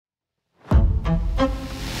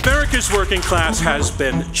America's working class has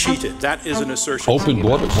been cheated. That is an assertion. Open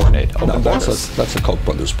borders. That's a Koch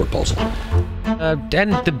brothers proposal. And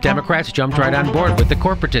the Democrats jumped right on board with the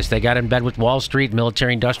corporatists. They got in bed with Wall Street,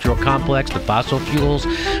 military-industrial complex, the fossil fuels,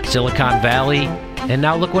 Silicon Valley. And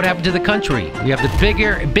now look what happened to the country. We have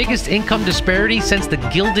the biggest income disparity since the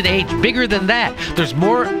Gilded Age. Bigger than that. There's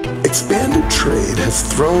more. Expanded trade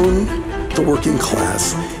has thrown the working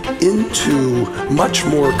class into much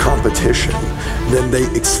more competition than they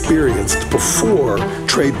experienced before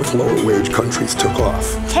trade with lower wage countries took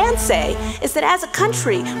off. Can say is that as a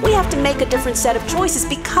country, we have to make a different set of choices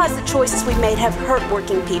because the choices we've made have hurt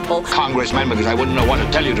working people. Congressman, because I wouldn't know what to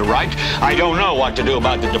tell you to write. I don't know what to do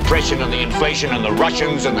about the depression and the inflation and the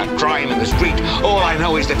Russians and the crime in the street. All I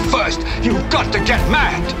know is that first, you've got to get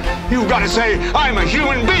mad. You've got to say, I'm a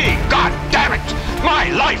human being. God damn it.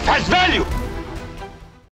 My life has value.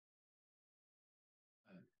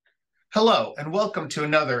 Hello, and welcome to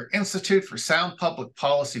another Institute for Sound Public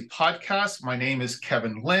Policy podcast. My name is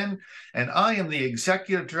Kevin Lynn, and I am the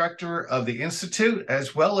Executive Director of the Institute,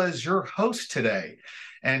 as well as your host today.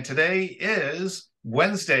 And today is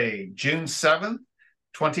Wednesday, June 7th,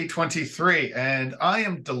 2023, and I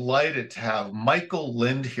am delighted to have Michael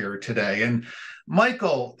Lind here today. And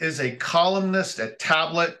Michael is a columnist at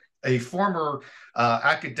Tablet, a former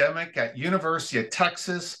academic at University of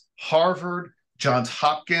Texas, Harvard, Johns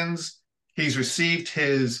Hopkins. He's received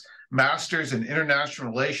his master's in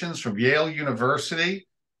international relations from Yale University,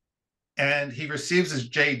 and he receives his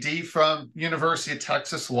JD from University of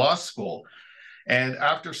Texas Law School. And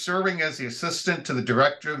after serving as the assistant to the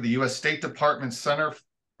director of the U.S. State Department Center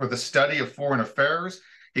for the Study of Foreign Affairs,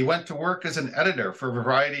 he went to work as an editor for a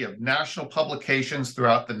variety of national publications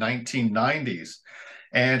throughout the 1990s.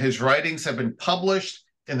 And his writings have been published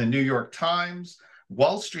in the New York Times,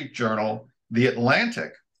 Wall Street Journal, The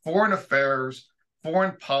Atlantic, Foreign Affairs,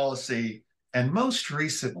 Foreign Policy, and most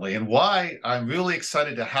recently, and why I'm really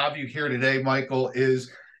excited to have you here today, Michael,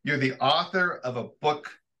 is you're the author of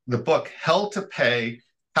the book Hell to Pay,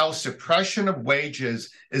 How Suppression of Wages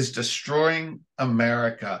is Destroying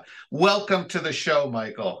America. Welcome to the show,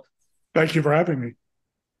 Michael. Thank you for having me.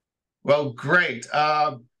 Well, great.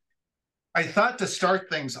 I thought to start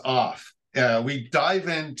things off, we dive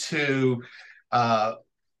into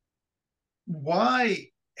why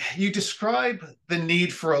you describe the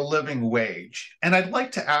need for a living wage. And I'd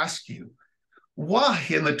like to ask you, why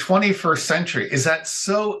in the 21st century is that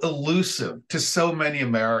so elusive to so many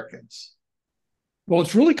Americans? Well,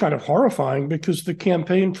 it's really kind of horrifying because the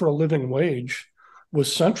campaign for a living wage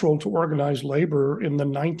was central to organized labor in the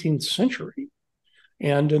 19th century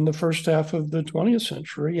and in the first half of the 20th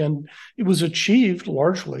century. And it was achieved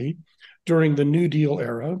largely during the New Deal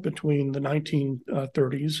era between the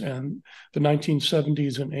 1930s and the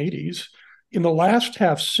 1970s and 80s. In the last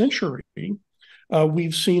half century,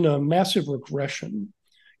 we've seen a massive regression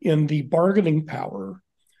in the bargaining power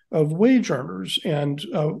of wage earners. And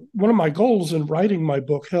one of my goals in writing my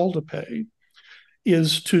book, Hell to Pay,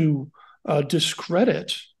 is to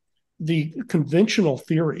discredit the conventional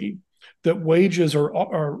theory that wages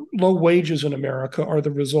or low wages in America are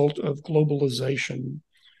the result of globalization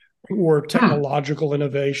or technological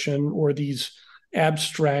innovation or these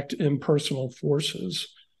abstract impersonal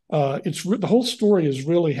forces. The whole story is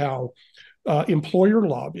really how employer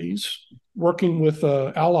lobbies working with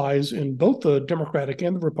allies in both the Democratic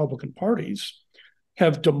and the Republican parties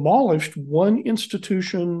have demolished one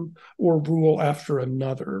institution or rule after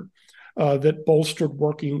another that bolstered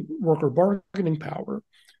worker bargaining power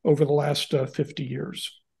over the last 50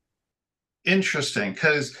 years. Interesting,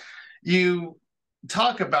 because you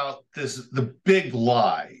talk about the big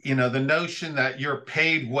lie, the notion that you're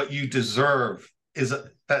paid what you deserve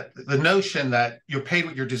that the notion that you're paid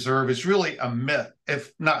what you deserve is really a myth,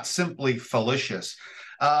 if not simply fallacious.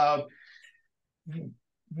 What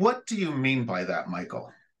do you mean by that,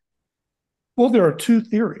 Michael? Well, there are two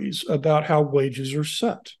theories about how wages are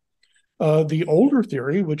set. The older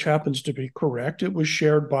theory, which happens to be correct, it was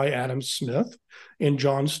shared by Adam Smith and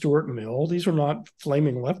John Stuart Mill. These are not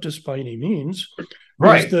flaming leftists by any means.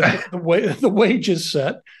 Right. The wage is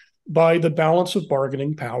set by the balance of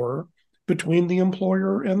bargaining power between the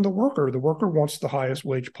employer and the worker. The worker wants the highest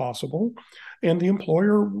wage possible, and the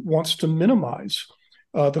employer wants to minimize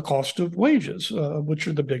the cost of wages, which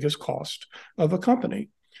are the biggest cost of a company.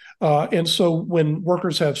 And so when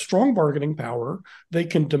workers have strong bargaining power, they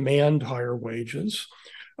can demand higher wages.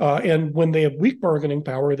 And when they have weak bargaining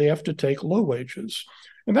power, they have to take low wages.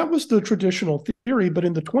 And that was the traditional theory. But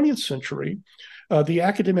in the 20th century, the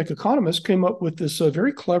academic economists came up with this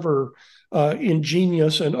very clever,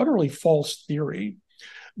 ingenious, and utterly false theory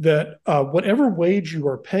that whatever wage you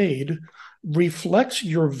are paid reflects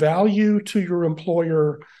your value to your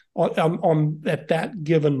employer on at that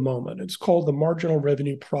given moment. It's called the marginal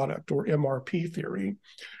revenue product, or MRP theory.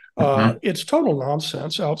 It's total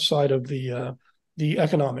nonsense outside of the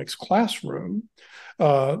economics classroom,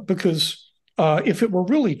 because if it were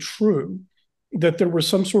really true that there was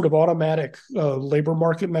some sort of automatic labor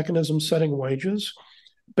market mechanism setting wages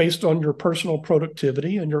based on your personal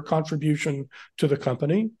productivity and your contribution to the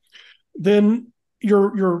company, then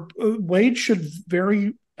your wage should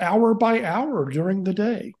vary hour by hour during the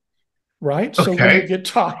day, right? So when you get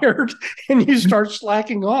tired and you start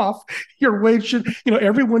slacking off, your wage should,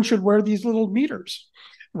 everyone should wear these little meters,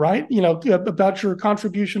 right? About your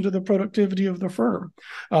contribution to the productivity of the firm.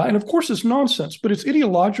 And of course, it's nonsense, but it's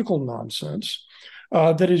ideological nonsense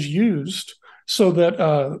that is used so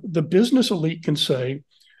that the business elite can say,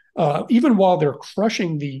 even while they're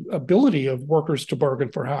crushing the ability of workers to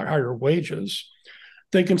bargain for higher wages,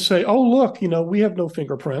 they can say, oh, look, we have no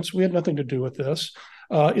fingerprints. We had nothing to do with this.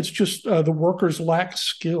 It's just the workers lack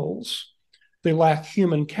skills. They lack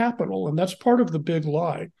human capital. And that's part of the big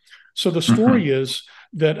lie. So the story is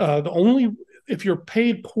that if you're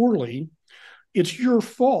paid poorly, it's your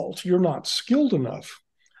fault. You're not skilled enough.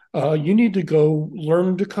 You need to go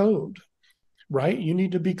learn to code, right? You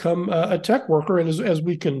need to become a tech worker. And as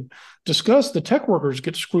we can discuss, the tech workers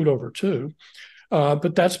get screwed over too.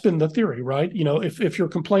 But that's been the theory, right? If you're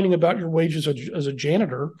complaining about your wages as a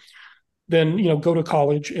janitor, then go to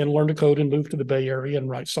college and learn to code and move to the Bay Area and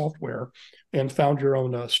write software and found your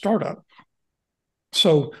own startup.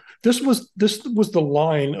 So this was the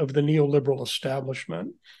line of the neoliberal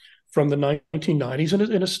establishment from the 1990s,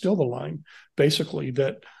 and it's still the line, basically,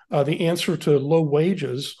 that the answer to low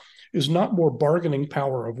wages is not more bargaining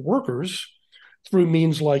power of workers through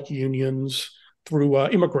means like unions, through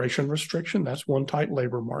immigration restriction, that's one, tight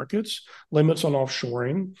labor markets, limits on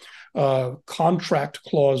offshoring, contract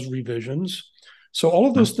clause revisions. So all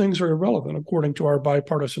of those things are irrelevant according to our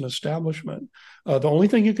bipartisan establishment. The only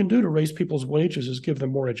thing you can do to raise people's wages is give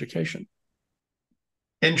them more education.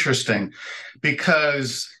 Interesting,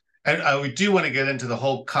 because we do want to get into the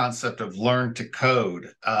whole concept of learn to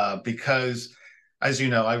code, because, as you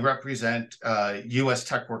know, I represent U.S.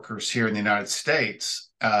 tech workers here in the United States,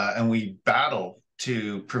 and we battle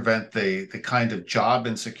to prevent the kind of job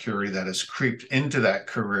insecurity that has creeped into that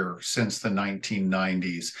career since the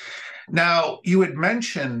 1990s. Now, you had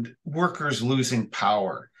mentioned workers losing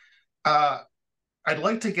power. I'd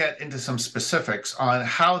like to get into some specifics on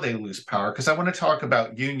how they lose power, because I want to talk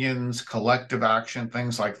about unions, collective action,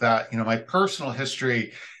 things like that. My personal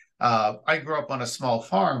history, I grew up on a small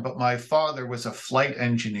farm, but my father was a flight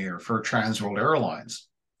engineer for Trans World Airlines.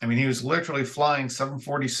 I mean, he was literally flying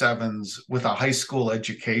 747s with a high school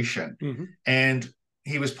education. And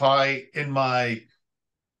he was probably, in my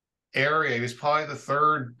area, he was probably the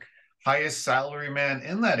third highest salary man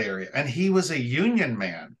in that area. And he was a union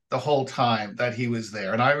man the whole time that he was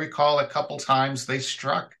there. And I recall a couple times they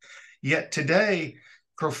struck. Yet today,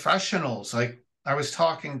 professionals, like I was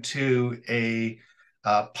talking to a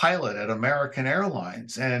pilot at American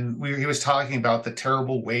Airlines, and he was talking about the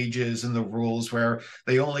terrible wages and the rules where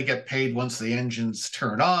they only get paid once the engines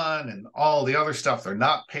turn on and all the other stuff they're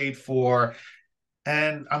not paid for.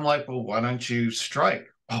 And I'm like, well, why don't you strike?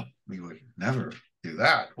 Oh, we would never do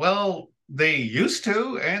that. Well, they used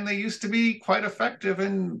to, and they used to be quite effective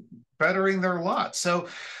in bettering their lot. So,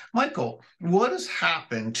 Michael, what has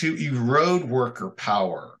happened to erode worker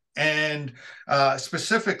power? And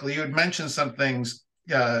specifically, you had mentioned some things,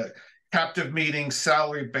 captive meetings,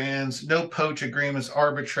 salary bands, no poach agreements,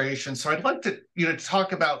 arbitration. So I'd like to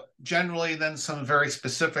talk about generally then some very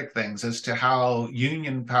specific things as to how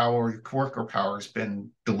union power, worker power has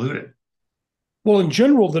been diluted. Well, in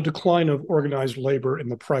general, the decline of organized labor in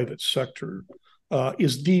the private sector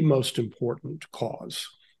is the most important cause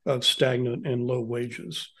of stagnant and low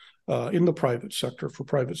wages in the private sector for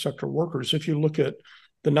private sector workers. If you look at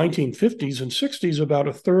the 1950s and 60s, about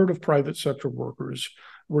a third of private sector workers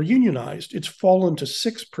were unionized. It's fallen to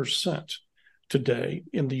 6% today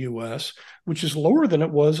in the US, which is lower than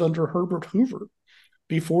it was under Herbert Hoover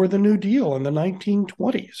before the New Deal in the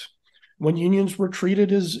 1920s, when unions were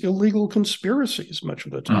treated as illegal conspiracies much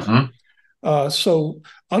of the time. So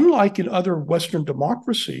unlike in other Western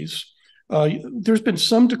democracies, there's been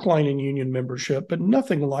some decline in union membership, but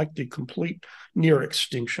nothing like the complete near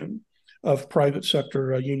extinction of private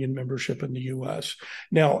sector union membership in the US.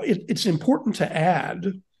 Now, it's important to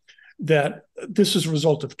add that this is a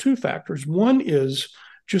result of two factors. One is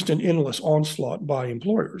just an endless onslaught by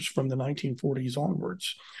employers from the 1940s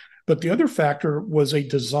onwards. But the other factor was a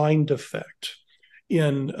design defect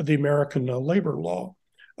in the American labor law,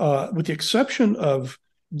 with the exception of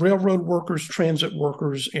railroad workers, transit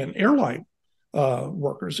workers, and airline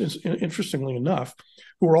workers, interestingly enough,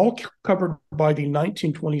 who are all covered by the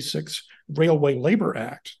 1926 Railway Labor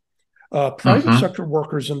Act. Private sector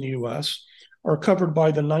workers in the U.S. are covered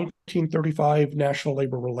by the 1935 National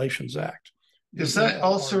Labor Relations Act. Is that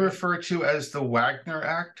also referred to as the Wagner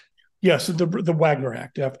Act? Yes, the Wagner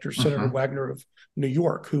Act, after Senator Wagner of New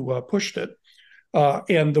York, who pushed it.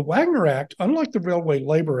 And the Wagner Act, unlike the Railway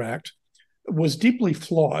Labor Act, was deeply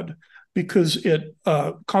flawed because it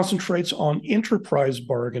concentrates on enterprise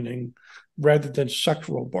bargaining rather than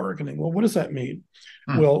sectoral bargaining. Well, what does that mean?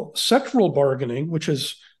 Well, sectoral bargaining, which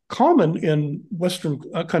is common in Western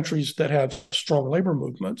countries that have strong labor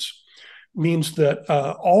movements, means that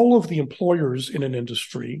all of the employers in an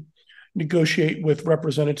industry negotiate with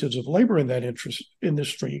representatives of labor in that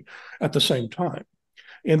industry at the same time.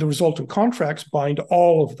 And the resultant contracts bind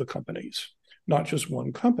all of the companies, not just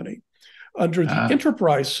one company. Under the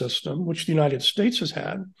enterprise system, which the United States has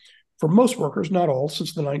had for most workers, not all,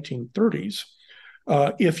 since the 1930s,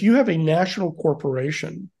 if you have a national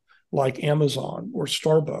corporation like Amazon or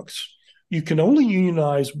Starbucks, you can only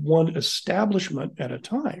unionize one establishment at a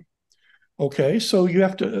time. Okay, so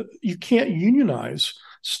you can't unionize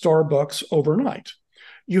Starbucks overnight.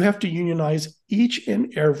 You have to unionize each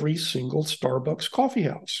and every single Starbucks coffee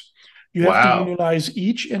house. You have to unionize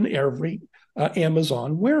each and every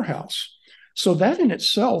Amazon warehouse. So that in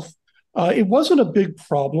itself, it wasn't a big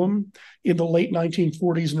problem in the late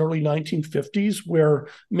 1940s and early 1950s, where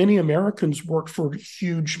many Americans worked for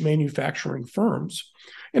huge manufacturing firms.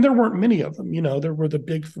 And there weren't many of them. There were the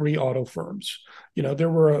big three auto firms. There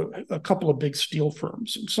were a couple of big steel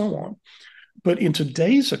firms and so on. But in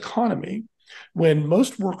today's economy, when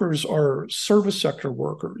most workers are service sector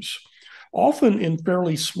workers, often in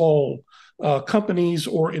fairly small companies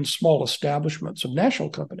or in small establishments of national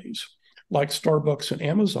companies like Starbucks and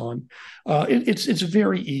Amazon, it's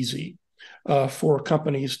very easy for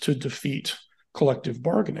companies to defeat collective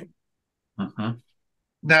bargaining.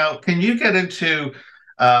 Now, can you get into,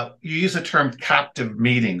 you use the term captive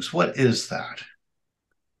meetings. What is that?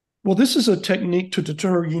 Well, this is a technique to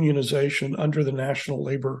deter unionization under the National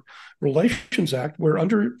Labor Relations Act, where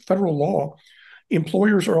under federal law,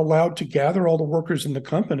 employers are allowed to gather all the workers in the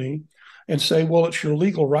company and say, well, it's your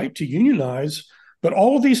legal right to unionize, but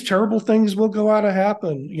all of these terrible things will go out of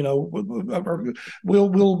happen.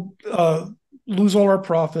 We'll lose all our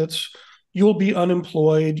profits. You'll be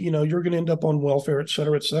unemployed. You're going to end up on welfare, et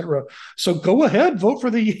cetera, et cetera. So go ahead, vote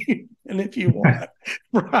for the union if you want,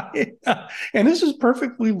 right? And this is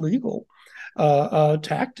perfectly legal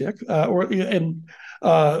tactic. There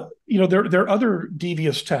are other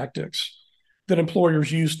devious tactics that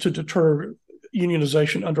employers use to deter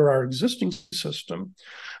unionization under our existing system.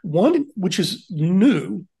 One, which is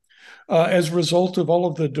new as a result of all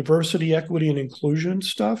of the diversity, equity, and inclusion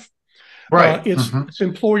stuff. Right. It's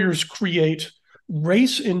employers create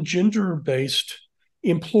race and gender-based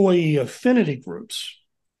employee affinity groups.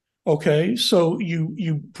 Okay, so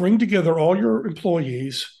you bring together all your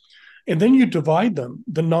employees, and then you divide them.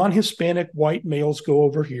 The non-Hispanic white males go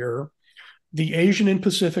over here. The Asian and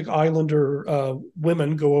Pacific Islander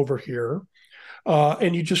women go over here,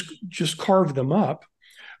 and you just carve them up.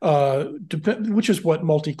 Which is what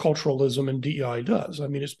multiculturalism and DEI does. I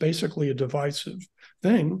mean, it's basically a divisive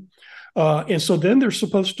thing. And so then they're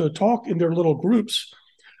supposed to talk in their little groups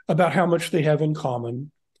about how much they have in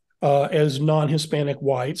common as non-Hispanic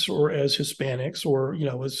whites or as Hispanics or,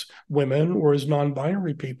 as women or as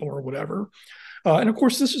non-binary people or whatever. And of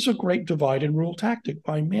course, this is a great divide and rule tactic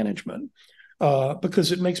by management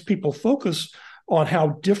because it makes people focus on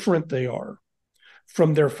how different they are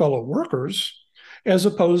from their fellow workers, as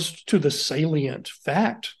opposed to the salient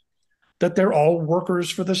fact that they're all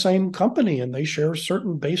workers for the same company and they share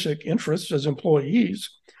certain basic interests as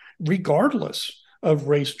employees, regardless of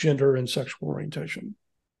race, gender, and sexual orientation.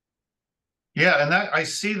 Yeah, and I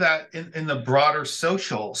see that in the broader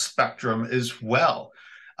social spectrum as well.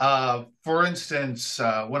 For instance,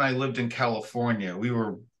 when I lived in California, we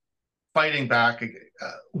were fighting back.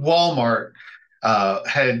 Walmart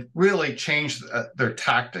had really changed their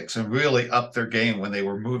tactics and really upped their game when they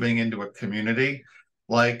were moving into a community.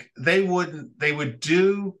 Like they would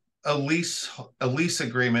do a lease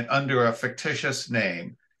agreement under a fictitious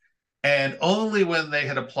name, and only when they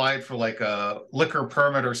had applied for like a liquor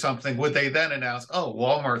permit or something would they then announce, "Oh,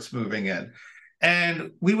 Walmart's moving in."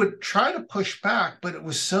 And we would try to push back, but it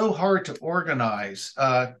was so hard to organize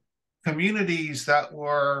communities that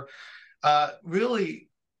were really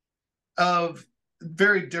of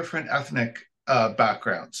very different ethnic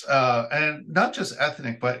backgrounds, and not just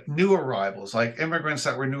ethnic, but new arrivals, like immigrants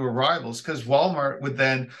that were new arrivals, because Walmart would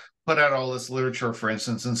then put out all this literature, for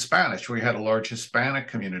instance, in Spanish, where you had a large Hispanic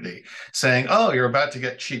community saying, oh, you're about to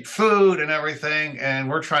get cheap food and everything. And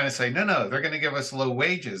we're trying to say, no, they're going to give us low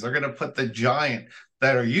wages. They're going to put the giant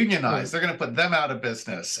that are unionized, they're going to put them out of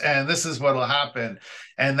business. And this is what will happen.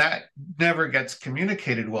 And that never gets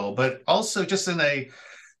communicated well. But also just in a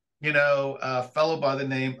fellow by the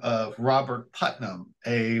name of Robert Putnam,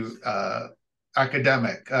 a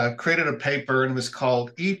academic, created a paper, and it was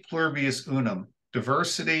called E Pluribus Unum,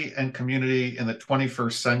 Diversity and Community in the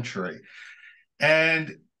 21st Century.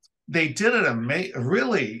 And they did a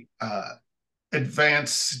really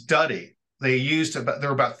advanced study. There were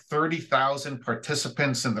about 30,000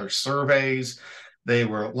 participants in their surveys. They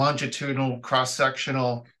were longitudinal,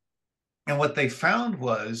 cross-sectional. And what they found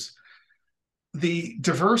was the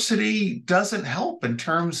diversity doesn't help in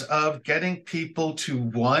terms of getting people to,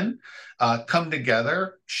 one, come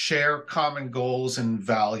together, share common goals and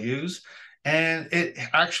values, and it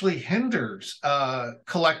actually hinders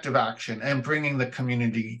collective action and bringing the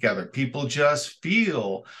community together. People just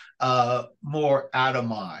feel more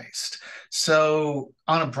atomized. So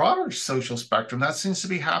on a broader social spectrum, that seems to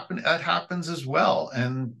be that happens as well.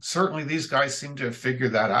 And certainly these guys seem to have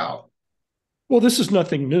figured that out. Well, this is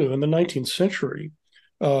nothing new. In the 19th century,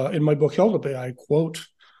 in my book Hell to Pay, I quote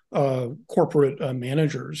corporate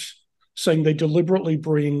managers saying they deliberately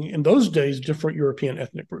bring, in those days, different European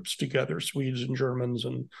ethnic groups together, Swedes and Germans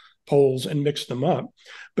and Poles, and mix them up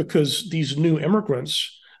because these new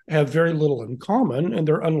immigrants have very little in common and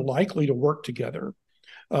they're unlikely to work together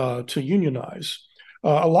to unionize.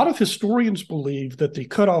 A lot of historians believe that the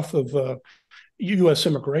cutoff of U.S.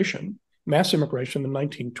 immigration, mass immigration in the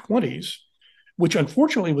 1920s, which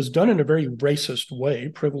unfortunately was done in a very racist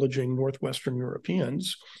way, privileging Northwestern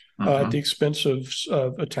Europeans at the expense of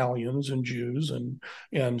Italians and Jews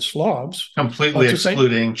and Slavs. Completely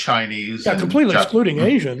excluding Chinese. Yeah, completely excluding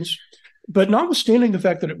Asians. But notwithstanding the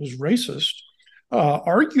fact that it was racist,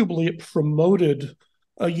 arguably it promoted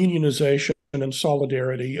unionization and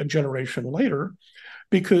solidarity a generation later,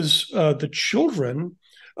 because the children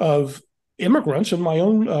of immigrants, and my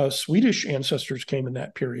own Swedish ancestors came in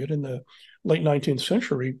that period in the late 19th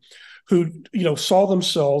century, who saw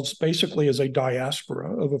themselves basically as a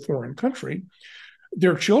diaspora of a foreign country.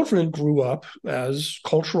 Their children grew up as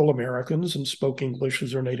cultural Americans and spoke English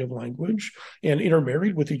as their native language and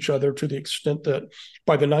intermarried with each other to the extent that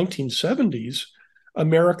by the 1970s,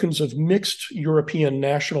 Americans of mixed European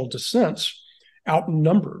national descents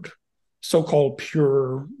outnumbered so-called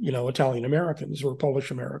pure, Italian Americans or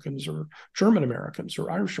Polish Americans or German Americans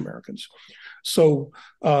or Irish Americans. So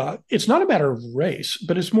it's not a matter of race,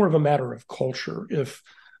 but it's more of a matter of culture. If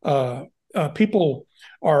people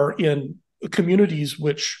are in communities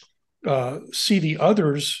which see the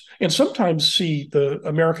others and sometimes see the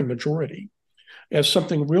American majority as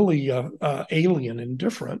something really alien and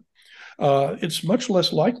different, it's much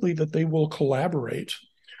less likely that they will collaborate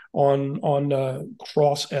on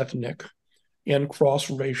cross-ethnic and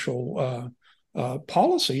cross-racial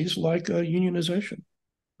policies like unionization.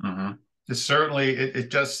 Mm-hmm. Certainly,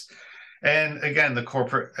 it just, and again, the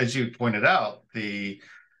corporate, as you pointed out, the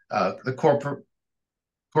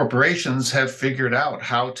corporations have figured out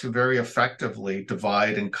how to very effectively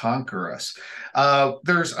divide and conquer us.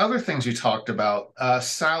 There's other things you talked about,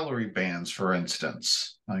 salary bands, for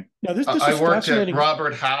instance. Like, now this I worked at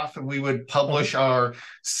Robert Half, and we would publish our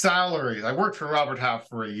salaries. I worked for Robert Half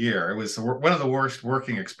for a year. It was one of the worst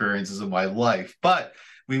working experiences of my life, but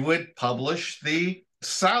we would publish the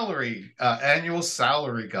annual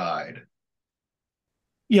salary guide.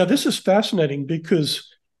 Yeah, this is fascinating because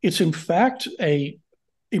it's in fact a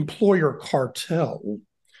employer cartel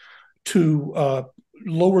to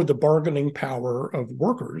lower the bargaining power of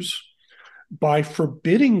workers by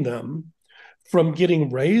forbidding them from getting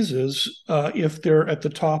raises if they're at the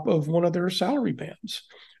top of one of their salary bands,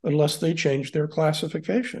 unless they change their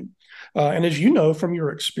classification. And as you know from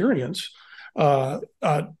your experience,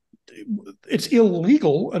 it's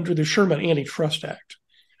illegal under the Sherman Antitrust Act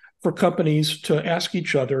for companies to ask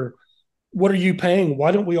each other, what are you paying?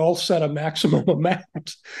 Why don't we all set a maximum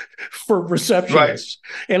amount for receptionists? Right.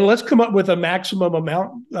 And let's come up with a maximum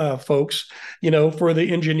amount, folks, for the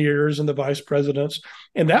engineers and the vice presidents.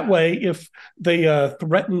 And that way, if they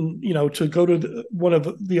threaten, to go to one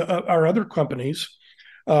of our other companies,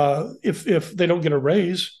 if they don't get a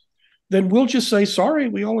raise, then we'll just say, sorry,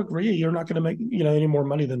 we all agree you're not going to make, any more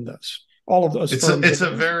money than this. All of those. It's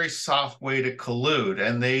a very soft way to collude,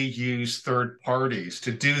 and they use third parties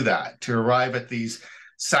to do that, to arrive at these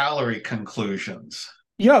salary conclusions.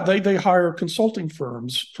 Yeah, they hire consulting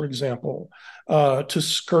firms, for example, to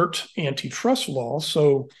skirt antitrust law.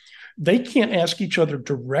 So they can't ask each other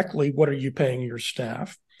directly, what are you paying your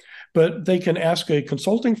staff? But they can ask a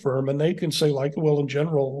consulting firm and they can say, like, well, in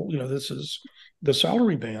general, this is the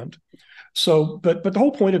salary band. So, but the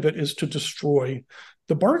whole point of it is to destroy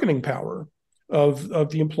the bargaining power of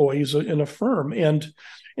the employees in a firm. And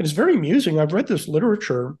it's very amusing. I've read this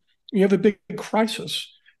literature. You have a big crisis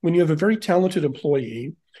when you have a very talented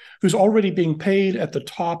employee who's already being paid at the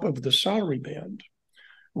top of the salary band,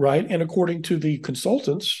 right? And according to the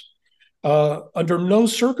consultants, under no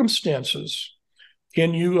circumstances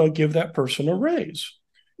can you give that person a raise.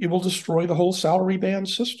 It will destroy the whole salary band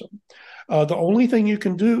system. The only thing you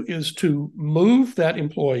can do is to move that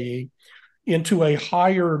employee into a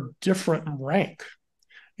higher, different rank.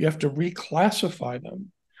 You have to reclassify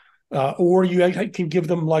them. Or you can give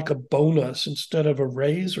them like a bonus instead of a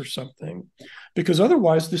raise or something, because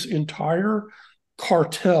otherwise this entire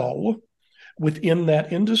cartel within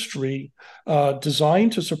that industry,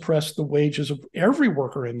 designed to suppress the wages of every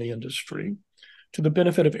worker in the industry to the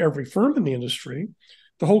benefit of every firm in the industry,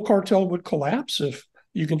 the whole cartel would collapse if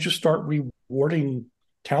you can just start rewarding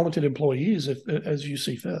talented employees as you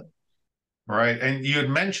see fit. Right. And you had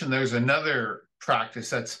mentioned there's another practice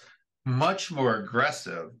that's much more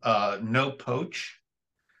aggressive. No poach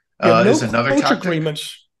is another tactic.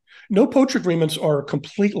 Agreements. No poach agreements are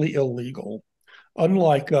completely illegal,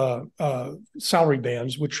 unlike salary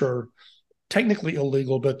bans, which are technically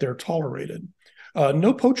illegal, but they're tolerated.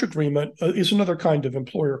 No poach agreement is another kind of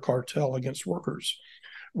employer cartel against workers,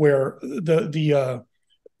 where the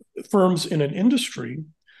firms in an industry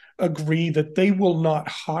agree that they will not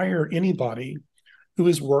hire anybody who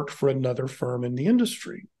has worked for another firm in the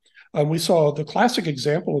industry. We saw the classic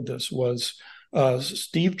example of this was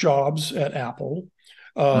Steve Jobs at Apple,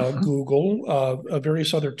 Google,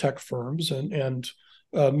 various other tech firms and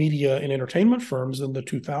media and entertainment firms in the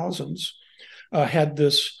 2000s had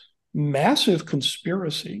this massive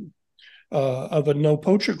conspiracy of a no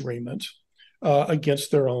poach agreement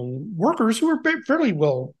against their own workers who were fairly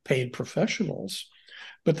well paid professionals,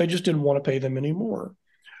 but they just didn't want to pay them anymore.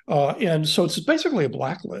 And so it's basically a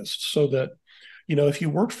blacklist, so that, if you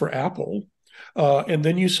worked for Apple and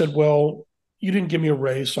then you said, well, you didn't give me a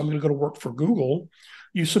raise, so I'm going to go to work for Google.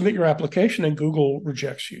 You submit your application and Google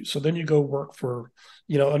rejects you. So then you go work for,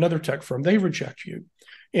 another tech firm. They reject you.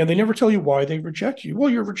 And they never tell you why they reject you. Well,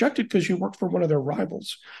 you're rejected because you worked for one of their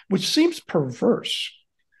rivals, which seems perverse.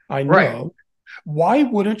 I know. Right. Why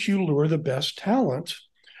wouldn't you lure the best talent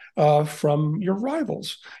from your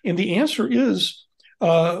rivals? And the answer is,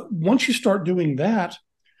 once you start doing that,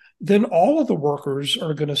 then all of the workers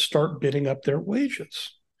are going to start bidding up their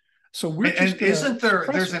wages. So we're just and isn't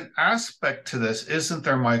there's an aspect to this, isn't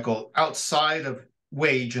there, Michael, outside of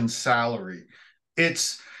wage and salary?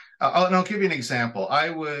 It's and I'll give you an example.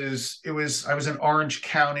 I was in Orange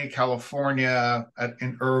County, California,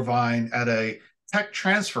 in Irvine, at a tech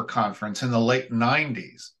transfer conference in the late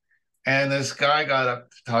 90s. And this guy got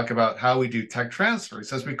up to talk about how we do tech transfer. He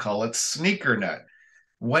says we call it sneakernet.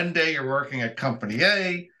 One day you're working at company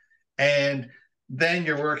A, and then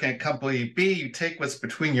you're working at company B. You take what's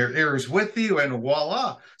between your ears with you, and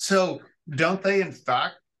voila. So don't they, in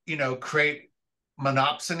fact, create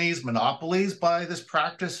monopolies by this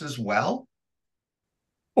practice as well?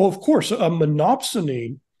 Oh, of course. A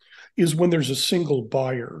monopsony is when there's a single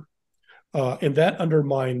buyer, and that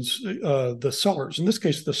undermines the sellers, in this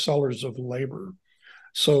case, the sellers of labor.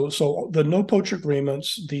 So the no poach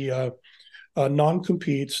agreements, the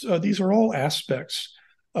non-competes, these are all aspects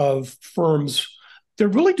of firms. They're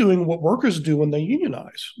really doing what workers do when they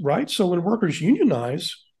unionize, right? So when workers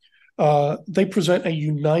unionize, they present a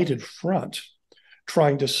united front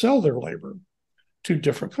trying to sell their labor to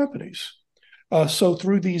different companies. So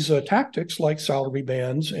through these tactics like salary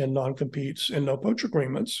bans and non-competes and no poach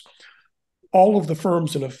agreements, all of the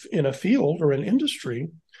firms in a field or an industry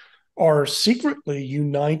are secretly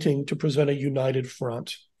uniting to present a united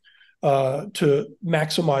front to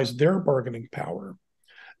maximize their bargaining power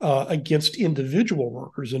against individual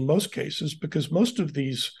workers in most cases, because most of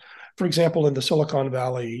these, for example, in the Silicon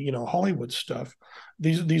Valley, Hollywood stuff,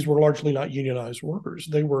 these were largely not unionized workers.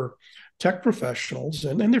 They were tech professionals,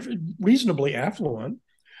 and they're reasonably affluent,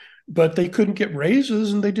 but they couldn't get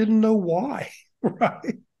raises and they didn't know why,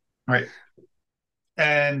 right? Right.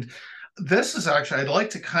 And this is actually, I'd like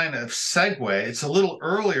to kind of segue. It's a little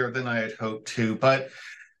earlier than I had hoped to, but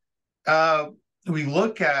we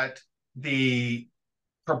look at the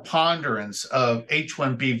preponderance of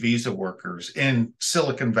H-1B visa workers in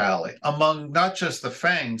Silicon Valley, among not just the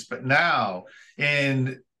FANGs, but now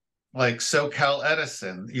in like SoCal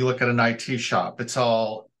Edison, you look at an IT shop, it's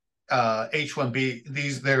all H-1B.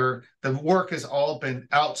 The work has all been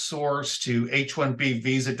outsourced to H-1B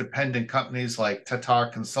visa dependent companies like Tata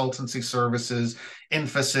Consultancy Services,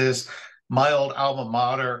 Infosys, my old alma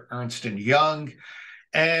mater, Ernst & Young.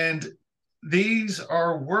 And these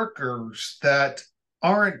are workers that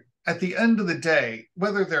aren't, at the end of the day,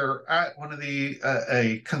 whether they're at one of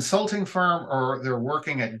a consulting firm or they're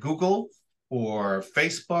working at Google or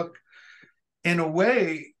Facebook, in a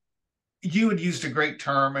way, you had used a great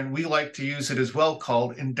term, and we like to use it as well,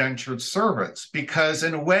 called indentured servants, because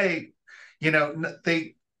in a way,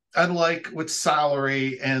 they, unlike with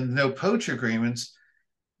salary and no poach agreements,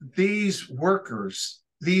 these workers,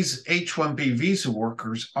 these H-1B visa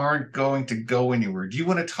workers, aren't going to go anywhere. Do you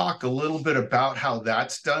want to talk a little bit about how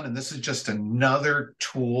that's done? And this is just another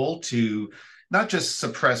tool to not just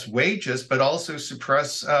suppress wages, but also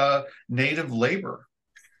suppress native labor.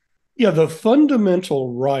 Yeah, the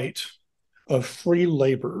fundamental right of free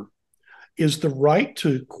labor is the right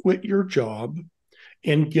to quit your job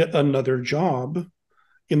and get another job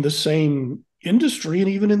in the same industry and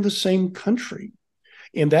even in the same country.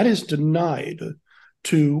 And that is denied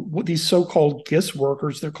to these so-called guest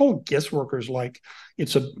workers. They're called guest workers like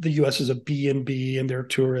the U.S. is a B&B and they're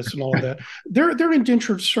tourists and all of that. They're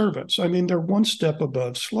indentured servants. I mean, they're one step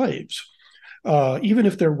above slaves. Even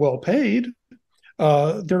if they're well paid,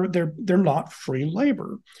 they're not free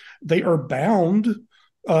labor. They are bound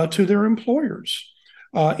to their employers.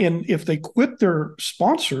 And if they quit their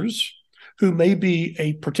sponsors, who may be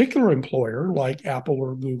a particular employer like Apple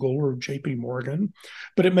or Google or JP Morgan,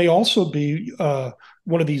 but it may also be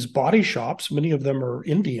one of these body shops. Many of them are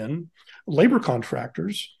Indian labor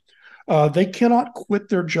contractors. They cannot quit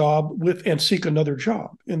their job and seek another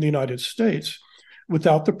job in the United States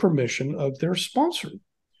without the permission of their sponsor.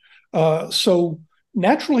 So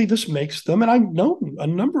naturally, this makes them, and I've known a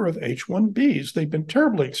number of H-1Bs, they've been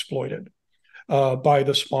terribly exploited by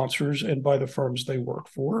the sponsors and by the firms they work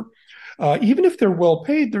for. Even if they're well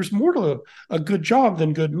paid, there's more to a good job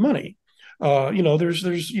than good money. There's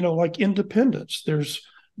like independence. There's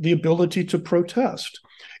the ability to protest.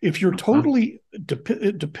 If you're totally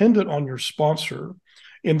dependent on your sponsor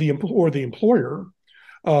or the employer,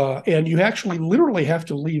 and you actually literally have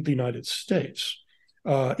to leave the United States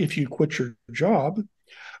if you quit your job,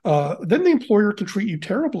 then the employer can treat you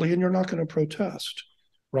terribly, and you're not going to protest,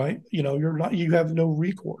 right? You have no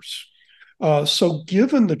recourse. So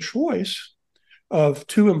given the choice of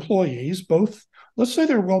two employees, both, let's say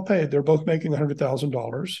they're well paid, they're both making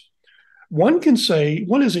 $100,000. One can say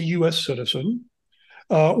one is a U.S. citizen,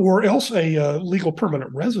 or else a legal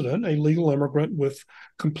permanent resident, a legal immigrant with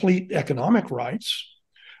complete economic rights.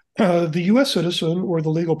 The U.S. citizen or the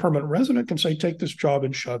legal permanent resident can say, take this job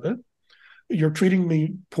and shove it. You're treating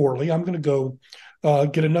me poorly. I'm going to go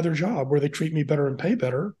get another job where they treat me better and pay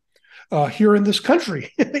better here in this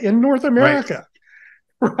country, in North America,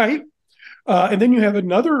 right? And then you have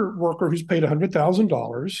another worker who's paid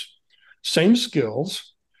 $100,000, same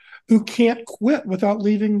skills, who can't quit without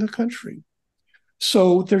leaving the country.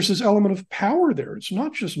 So there's this element of power there. It's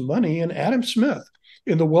not just money. And Adam Smith,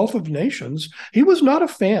 in The Wealth of Nations, he was not a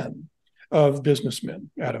fan of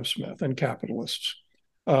businessmen, Adam Smith, and capitalists.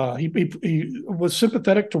 He was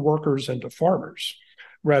sympathetic to workers and to farmers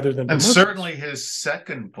rather than to and merchants. Certainly his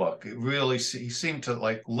second book, he seemed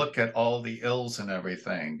to look at all the ills and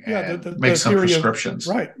everything and make some prescriptions.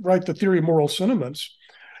 Right. The theory of moral sentiments.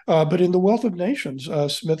 But in The Wealth of Nations,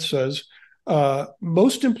 Smith says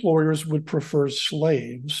most employers would prefer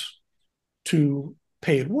slaves to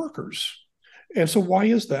paid workers. And so why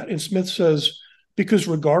is that? And Smith says, because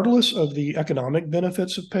regardless of the economic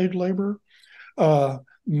benefits of paid labor,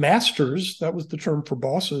 masters, that was the term for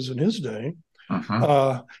bosses in his day,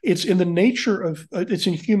 it's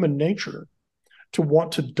in human nature to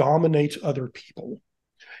want to dominate other people.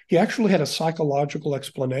 He actually had a psychological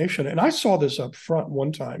explanation. And I saw this up front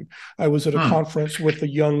one time. I was at a conference with a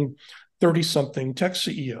young 30-something tech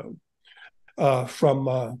CEO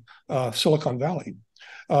from Silicon Valley.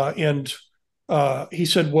 And he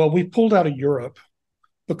said, well, we pulled out of Europe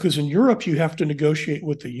because in Europe, you have to negotiate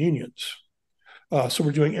with the unions. So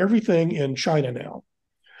we're doing everything in China now.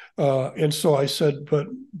 And so I said,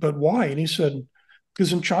 but why? And he said,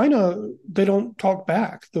 because in China, they don't talk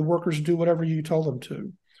back. The workers do whatever you tell them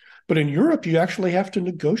to. But in Europe, you actually have to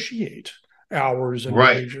negotiate hours and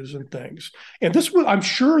wages and things. And I'm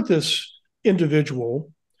sure this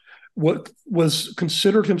individual was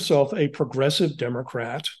considered himself a progressive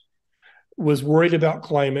Democrat, was worried about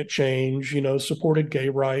climate change, supported gay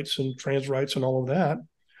rights and trans rights and all of that.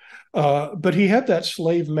 But he had that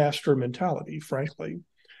slave master mentality, frankly.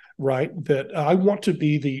 right? That I want to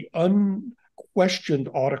be the unquestioned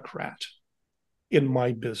autocrat in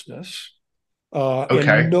my business, Okay.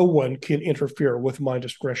 and no one can interfere with my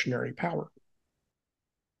discretionary power.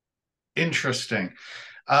 Interesting.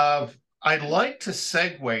 I'd like to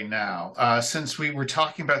segue now, since we were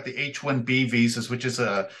talking about the H-1B visas, which is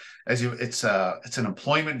it's an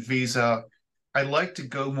employment visa. I'd like to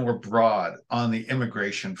go more broad on the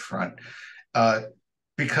immigration front,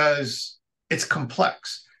 because it's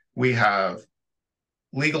complex. We have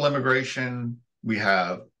legal immigration, we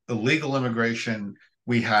have illegal immigration,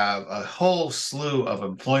 we have a whole slew of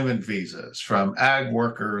employment visas, from ag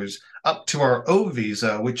workers up to our O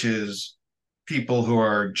visa, which is people who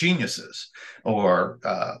are geniuses or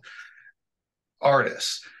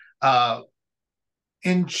artists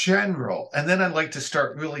in general. And then I'd like to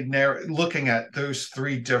start really looking at those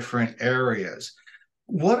three different areas.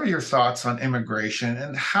 What are your thoughts on immigration,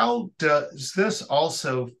 and how does this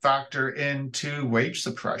also factor into wage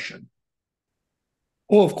suppression?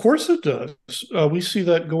 Well, of course it does. We see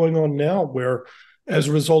that going on now, where as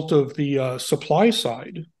a result of the supply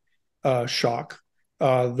side shock,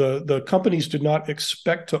 the companies did not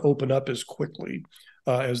expect to open up as quickly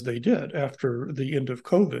as they did after the end of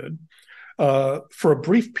COVID. For a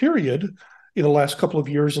brief period in the last couple of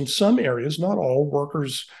years, in some areas, not all,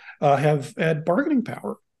 workers have had bargaining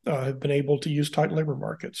power, have been able to use tight labor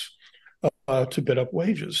markets to bid up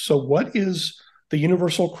wages. So what is the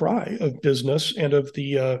universal cry of business and of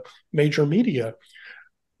the major media?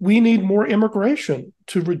 We need more immigration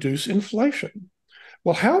to reduce inflation.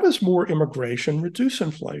 Well, how does more immigration reduce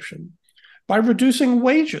inflation? By reducing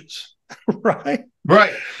wages, right?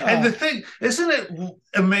 Right. And the thing, isn't it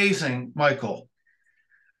amazing, Michael?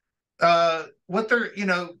 What they're,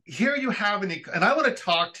 here you have and I want to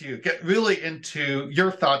talk to you, get really into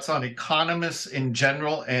your thoughts on economists in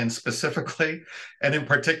general and specifically and in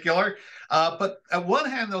particular. But at one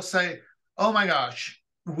hand, they'll say, oh my gosh,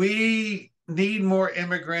 we need more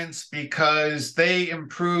immigrants because they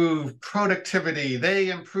improve productivity, they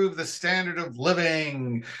improve the standard of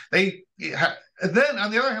living. Then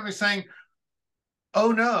on the other hand, they're saying,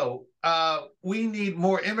 oh no, we need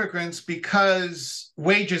more immigrants because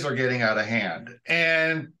wages are getting out of hand.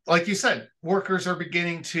 And like you said, workers are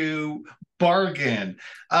beginning to bargain.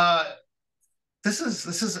 This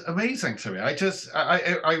is amazing to me.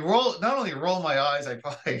 I roll, not only roll my eyes, I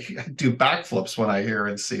probably do backflips when I hear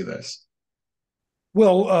and see this.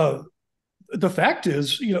 Well, the fact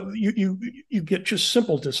is, you get just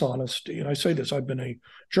simple dishonesty. And I say this, I've been a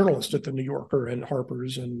journalist at the New Yorker and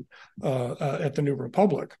Harper's and at the New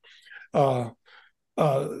Republic. The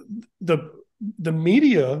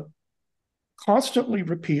media constantly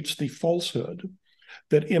repeats the falsehood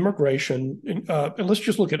that immigration, and let's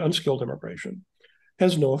just look at unskilled immigration,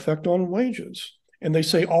 has no effect on wages. And they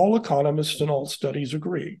say all economists and all studies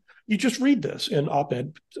agree. You just read this in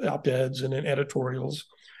op-eds and in editorials.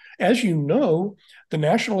 As you know, the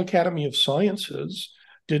National Academy of Sciences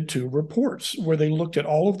did 2 reports where they looked at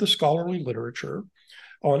all of the scholarly literature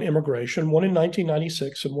on immigration, one in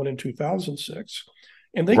 1996 and one in 2006.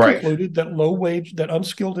 And they concluded that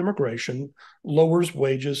unskilled immigration lowers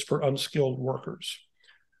wages for unskilled workers.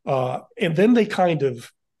 And then they kind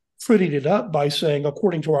of prettied it up by saying,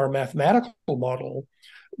 according to our mathematical model,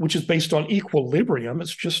 which is based on equilibrium,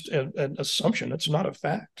 it's just an assumption, it's not a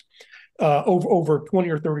fact. Over 20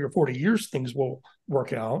 or 30 or 40 years, things will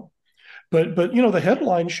work out. But the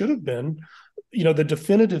headline should have been, the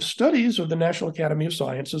definitive studies of the National Academy of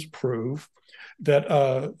Sciences prove that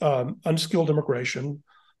unskilled immigration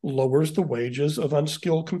lowers the wages of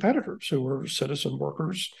unskilled competitors who are citizen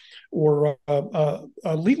workers or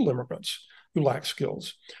legal immigrants who lack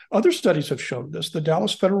skills. Other studies have shown this. The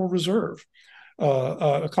Dallas Federal Reserve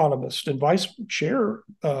economist and vice chair,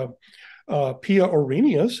 Pia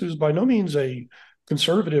Orenius, who's by no means a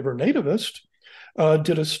conservative or nativist,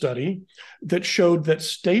 did a study that showed that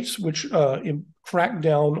states which cracked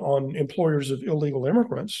down on employers of illegal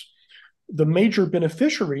immigrants, the major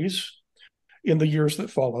beneficiaries in the years that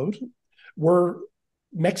followed were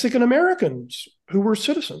Mexican Americans who were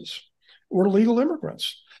citizens or legal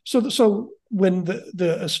immigrants. So when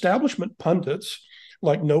the establishment pundits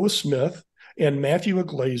like Noah Smith and Matthew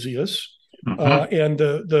Iglesias and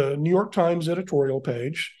the New York Times editorial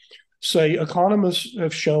page say economists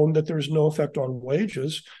have shown that there's no effect on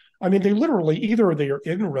wages, I mean, they literally, either they are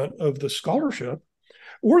ignorant of the scholarship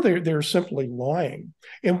or they're simply lying.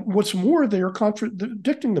 And what's more, they are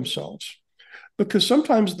contradicting themselves, because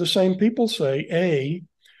sometimes the same people say, A,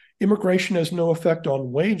 immigration has no effect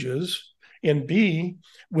on wages, and B,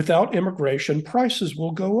 without immigration, prices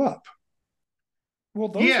will go up. Well,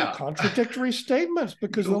 those are contradictory statements,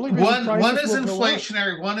 because the only reason one is will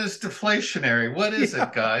inflationary, one is deflationary. What is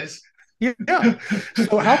it, guys? Yeah.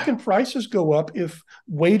 So how can prices go up if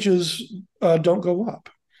wages don't go up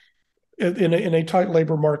in a tight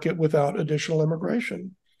labor market without additional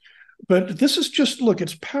immigration? But this is just, look,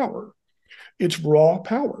 it's power. It's raw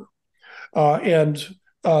power. And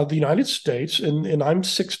the United States, and I'm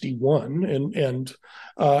 61, and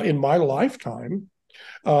in my lifetime,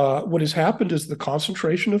 what has happened is the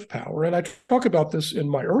concentration of power. And I talk about this in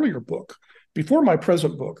my earlier book, before my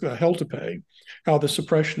present book, Hell to Pay, How the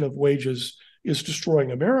Suppression of Wages is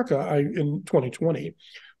Destroying America. In 2020,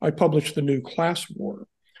 I published The New Class War,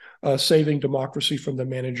 Saving Democracy from the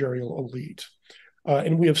Managerial Elite.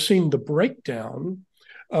 And we have seen the breakdown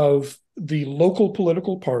of the local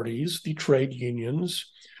political parties, the trade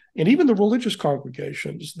unions, and even the religious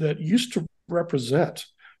congregations that used to represent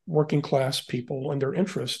working class people and their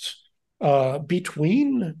interests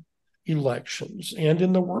between elections and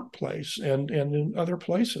in the workplace and in other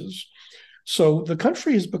places. So the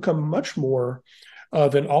country has become much more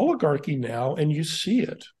of an oligarchy now, and you see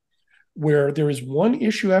it where there is one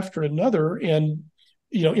issue after another. And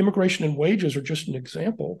immigration and wages are just an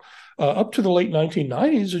example. Up to the late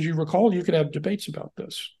 1990s, as you recall, you could have debates about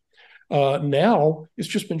this. Now it's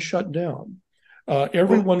just been shut down.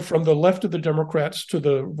 Everyone from the left of the Democrats to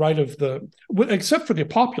the right of except for the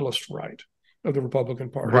populist right of the Republican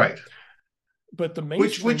Party. Right. But the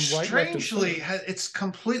mainstream which right, strangely, it's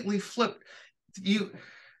completely flipped. The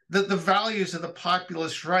values of the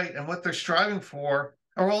populist right and what they're striving for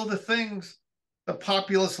are all the things the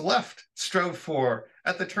populist left strove for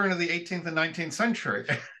at the turn of the 18th and 19th century.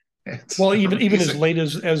 Well, even as late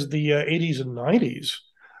as the 80s and 90s.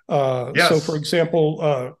 Yes. So, for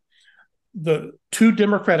example, the two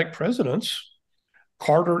Democratic presidents,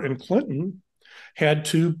 Carter and Clinton, had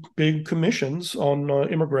two big commissions on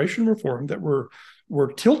immigration reform that were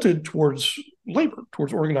tilted towards labor,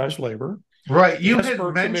 towards organized labor. Right. You the had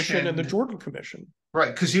Hesburgh mentioned Commission and the Jordan Commission.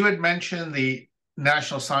 Right, because you had mentioned the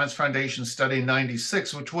National Science Foundation study in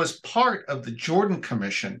 '96, which was part of the Jordan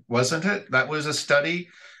Commission, wasn't it? That was a study.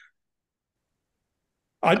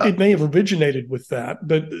 It may have originated with that,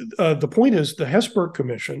 but the point is the Hesburgh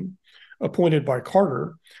Commission, appointed by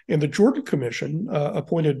Carter, and the Jordan Commission,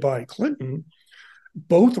 appointed by Clinton,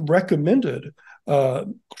 both recommended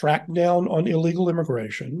crackdown on illegal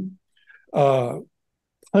immigration,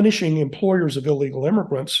 punishing employers of illegal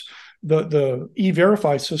immigrants. The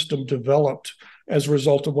E-Verify system developed as a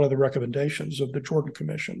result of one of the recommendations of the Jordan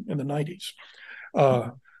Commission in the 90s.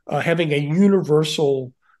 Having a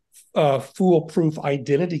universal foolproof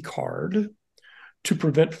identity card to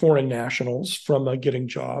prevent foreign nationals from getting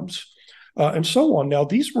jobs, and so on. Now,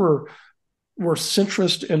 these were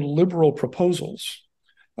centrist and liberal proposals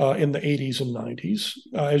in the 80s and 90s,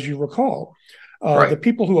 as you recall. Right. The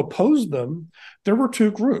people who opposed them, there were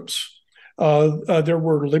two groups. There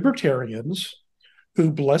were libertarians who,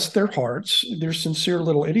 bless their hearts, they're sincere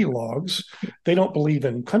little ideologues. They don't believe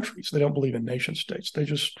in countries. They don't believe in nation states. They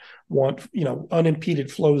just want, unimpeded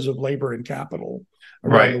flows of labor and capital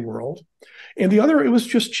around the world. And the other, it was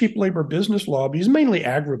just cheap labor business lobbies, mainly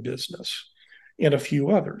agribusiness, and a few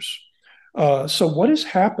others. So what has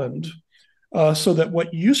happened so that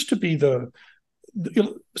what used to be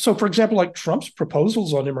so for example, like Trump's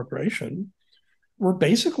proposals on immigration were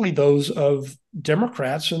basically those of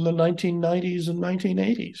Democrats in the 1990s and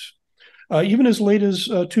 1980s, even as late as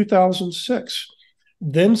 2006.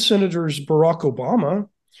 Then Senators Barack Obama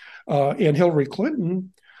and Hillary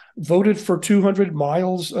Clinton voted for 200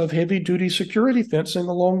 miles of heavy-duty security fencing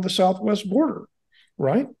along the southwest border,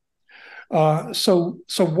 right? So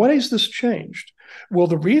what has this changed? Well,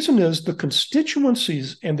 the reason is the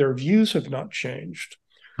constituencies and their views have not changed.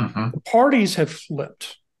 Mm-hmm. The parties have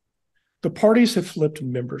flipped. The parties have flipped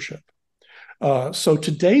membership. So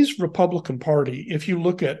today's Republican Party, if you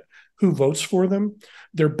look at who votes for them,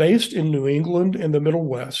 they're based in New England and the Middle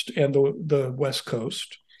West and the West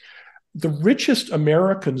Coast. The richest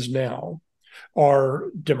Americans now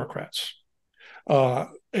are Democrats.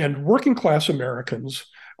 And working class Americans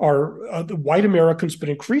are the white Americans, but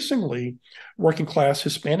increasingly working class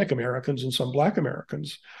Hispanic Americans and some Black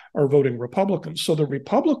Americans are voting Republicans. So the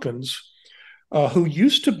Republicans, who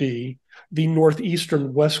used to be the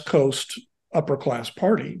Northeastern West Coast upper class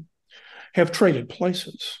party, have traded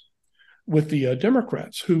places with the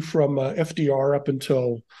Democrats, who from FDR up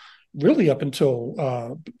until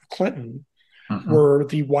Clinton were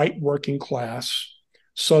the white working class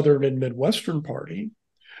Southern and Midwestern party.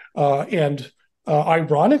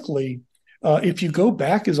 Ironically, if you go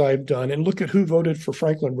back, as I've done, and look at who voted for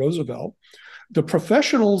Franklin Roosevelt, The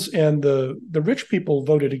professionals and the rich people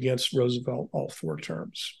voted against Roosevelt all 4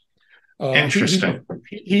 terms. Interesting.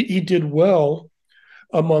 He did well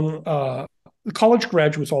among the college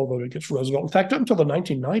graduates. All voted against Roosevelt. In fact, up until the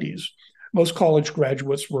 1990s, most college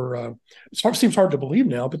graduates were. It seems hard to believe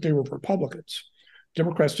now, but they were Republicans.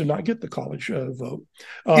 Democrats did not get the college vote.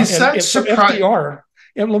 Is that so FDR?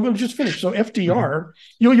 And let me just finish. So FDR,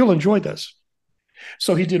 you'll enjoy this.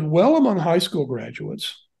 So he did well among high school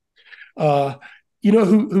graduates. You know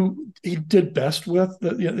who he did best with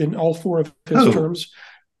in all 4 of his terms?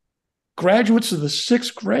 Graduates of the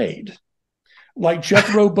 6th grade, like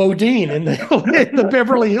Jethro Bodine in the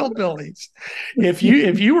Beverly Hillbillies. If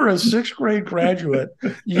you were a 6th grade graduate,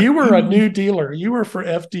 you were a New Dealer. You were for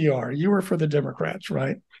FDR. You were for the Democrats,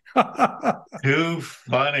 right? Too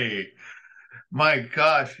funny. My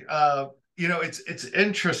gosh. It's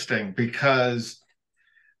interesting because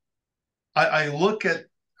I look at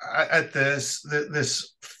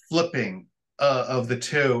this flipping of the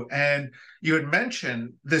two, and you had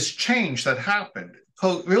mentioned this change that happened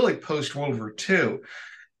really post World War II.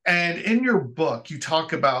 And in your book, you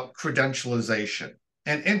talk about credentialization.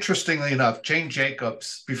 And interestingly enough, Jane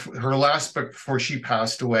Jacobs, her last book before she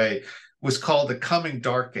passed away, was called The Coming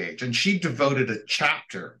Dark Age. And she devoted a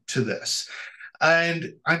chapter to this.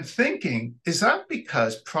 And I'm thinking, is that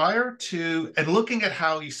because prior to, and looking at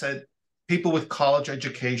how you said people with college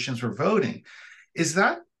educations were voting, is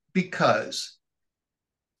that because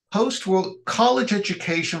college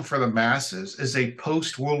education for the masses is a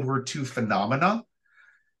post-World War II phenomena,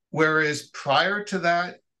 whereas prior to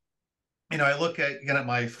that, I look at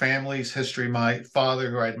my family's history. My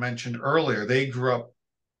father, who I'd mentioned earlier, they grew up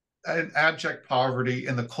in abject poverty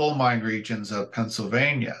in the coal mine regions of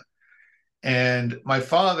Pennsylvania. And my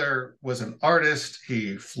father was an artist.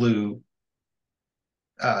 He flew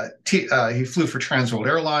for Trans World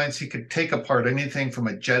Airlines. He could take apart anything from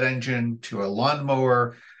a jet engine to a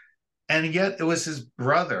lawnmower. And yet it was his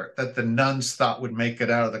brother that the nuns thought would make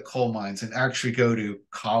it out of the coal mines and actually go to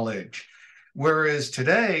college. Whereas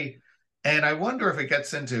today, and I wonder if it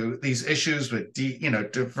gets into these issues with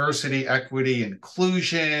diversity, equity,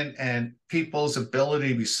 inclusion, and people's ability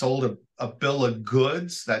to be sold a bill of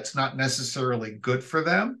goods that's not necessarily good for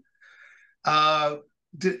them.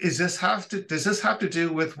 Does this have to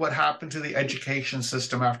do with what happened to the education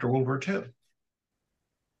system after World War II?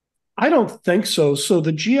 I don't think so. So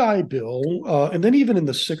the GI Bill, and then even in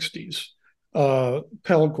the 60s,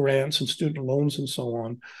 Pell Grants and student loans and so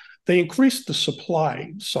on, they increased the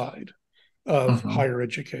supply side of higher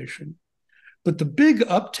education. But the big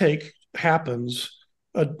uptake happens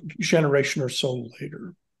a generation or so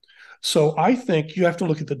later. So I think you have to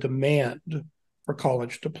look at the demand for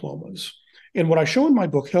college diplomas. And what I show in my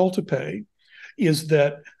book, Hell to Pay, is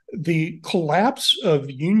that the collapse of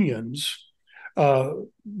unions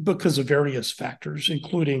because of various factors,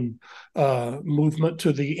 including movement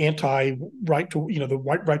to the right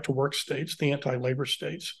to work states, the anti-labor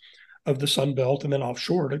states of the Sun Belt, and then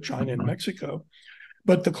offshore to China and Mexico.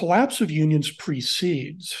 But the collapse of unions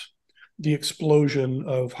precedes the explosion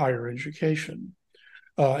of higher education.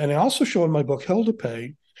 And I also show in my book, Hell to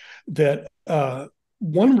Pay, that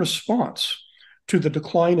one response to the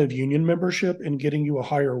decline of union membership and getting you a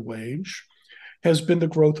higher wage has been the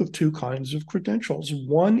growth of 2 kinds of credentials.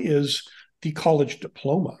 One is the college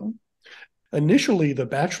diploma, initially the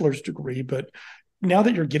bachelor's degree, but now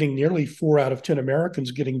that you're getting nearly 4 out of 10 Americans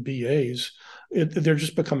getting BAs, they're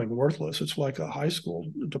just becoming worthless. It's like a high school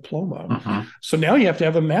diploma. So now you have to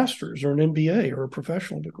have a master's or an MBA or a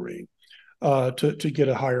professional degree to get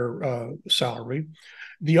a higher salary.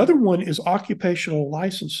 The other one is occupational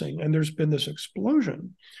licensing, and there's been this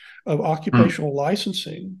explosion of occupational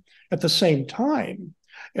licensing at the same time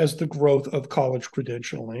as the growth of college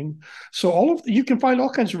credentialing. So you can find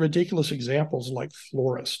all kinds of ridiculous examples, like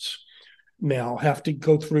florists now have to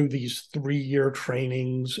go through these 3-year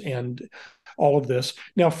trainings and all of this.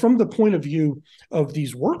 Now, from the point of view of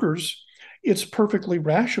these workers, it's perfectly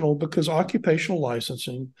rational because occupational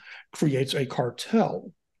licensing creates a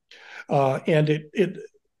cartel. And it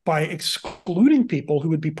by excluding people who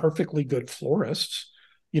would be perfectly good florists,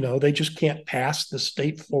 they just can't pass the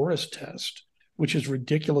state florist test, which is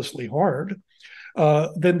ridiculously hard.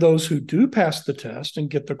 Then those who do pass the test and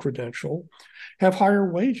get the credential have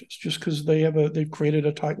higher wages just because they've created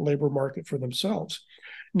a tight labor market for themselves.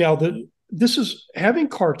 Now, this is having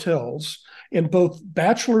cartels in both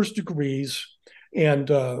bachelor's degrees and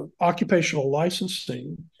occupational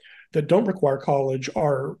licensing that don't require college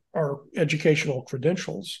are educational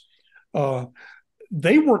credentials.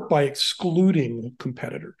 They work by excluding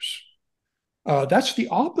competitors. That's the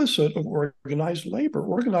opposite of organized labor.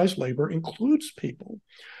 Organized labor includes people,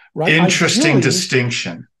 right? Interesting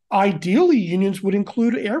distinction. Ideally, unions would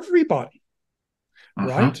include everybody,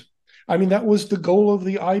 right? I mean, that was the goal of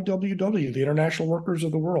the IWW, the International Workers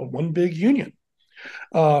of the World, one big union.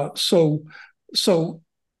 Again,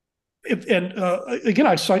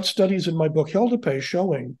 I cite studies in my book Hell to Pay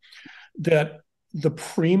showing that the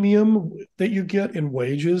premium that you get in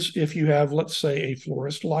wages if you have, let's say, a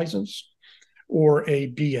florist license or a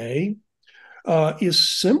BA is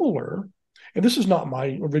similar. And this is not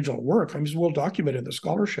my original work. I'm just well documented in the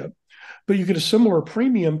scholarship, but you get a similar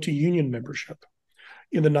premium to union membership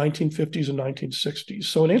in the 1950s and 1960s.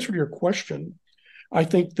 So in answer to your question, I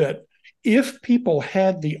think that if people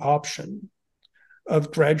had the option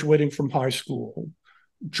of graduating from high school,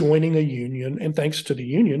 joining a union, and thanks to the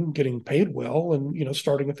union, getting paid well and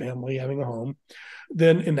starting a family, having a home,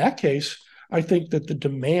 then in that case, I think that the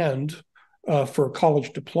demand for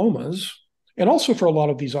college diplomas and also for a lot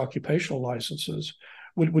of these occupational licenses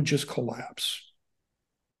would just collapse.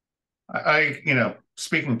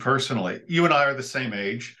 Speaking personally, you and I are the same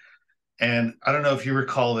age. And I don't know if you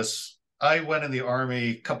recall this. I went in the Army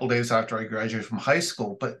a couple of days after I graduated from high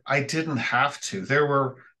school, but I didn't have to. There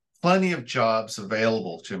were plenty of jobs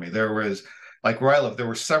available to me. There was, like where I live, there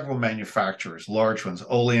were several manufacturers, large ones,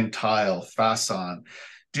 Olean Tile, Fason.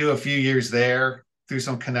 Do a few years there, through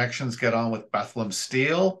some connections, get on with Bethlehem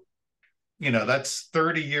Steel. That's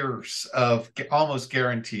 30 years of almost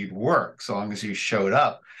guaranteed work, so long as you showed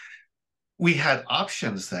up. We had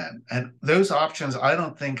options then, and those options I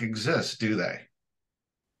don't think exist, do they?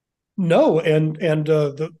 No, and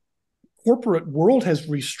the corporate world has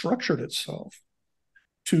restructured itself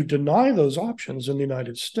to deny those options in the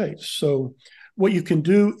United States. So what you can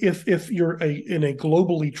do if you're in a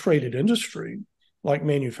globally traded industry like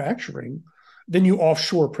manufacturing, then you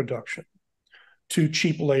offshore production to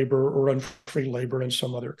cheap labor or unfree labor in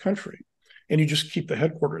some other country. And you just keep the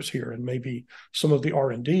headquarters here and maybe some of the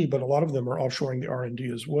R&D, but a lot of them are offshoring the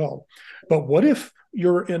R&D as well. But what if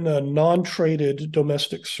you're in a non-traded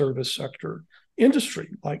domestic service sector industry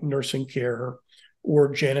like nursing care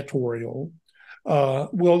or janitorial?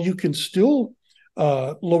 Well, you can still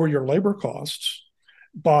lower your labor costs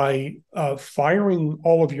by firing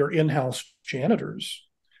all of your in-house janitors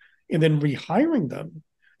and then rehiring them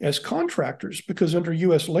as contractors, because under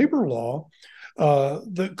U.S. labor law,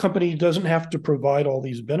 the company doesn't have to provide all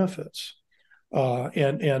these benefits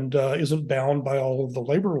and isn't bound by all of the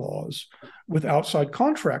labor laws with outside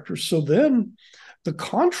contractors. So then the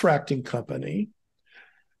contracting company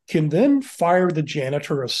can then fire the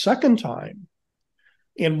janitor a second time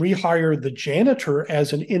and rehire the janitor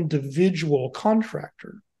as an individual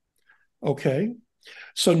contractor. Okay.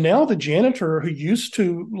 So now the janitor who used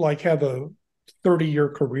to have a 30-year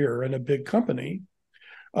career in a big company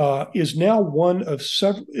is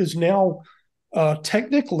now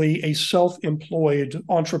technically a self-employed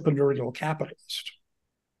entrepreneurial capitalist.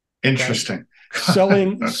 Interesting.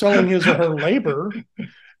 Right? Selling his or her labor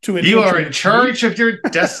to an You are in charge of your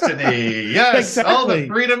destiny. Yes, exactly. All the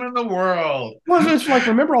freedom in the world. Well, it's like,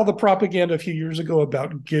 remember all the propaganda a few years ago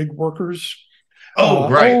about gig workers?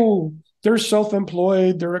 Right. They're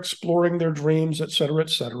self-employed, they're exploring their dreams, et cetera,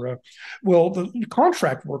 et cetera. Well, the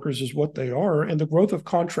contract workers is what they are, and the growth of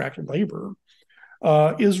contract labor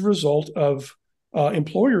is a result of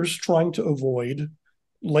employers trying to avoid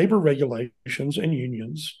labor regulations and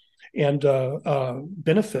unions and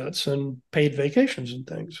benefits and paid vacations and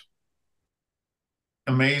things.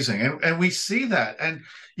 Amazing. And we see that. And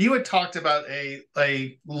you had talked about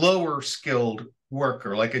a lower skilled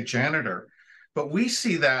worker, like a janitor. But we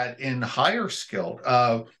see that in higher skilled.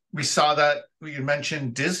 We saw that, you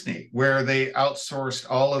mentioned Disney, where they outsourced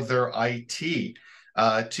all of their IT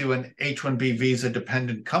to an H-1B visa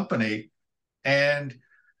dependent company. And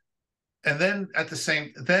then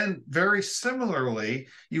very similarly,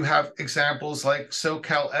 you have examples like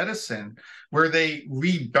SoCal Edison, where they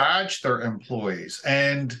rebadge their employees.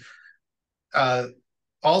 And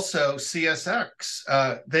also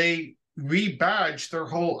CSX, they rebadge their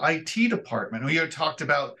whole IT department. We had talked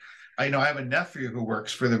about, I have a nephew who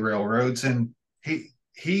works for the railroads, and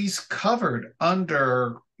he's covered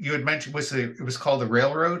under, you had mentioned, it was called the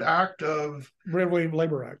Railroad Act of Railway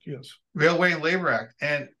Labor Act, yes. Railway Labor Act.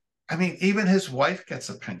 And I mean, even his wife gets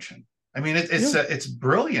a pension. I mean, it's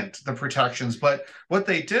brilliant, the protections. But what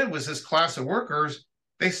they did was this class of workers,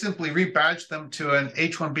 they simply rebadged them to an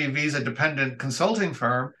H-1B visa dependent consulting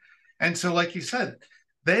firm. And so, like you said,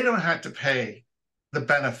 they don't have to pay the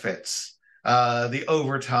benefits, the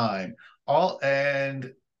overtime, all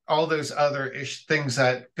all those other things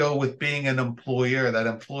that go with being an employer, that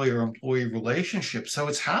employer-employee relationship. So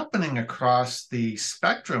it's happening across the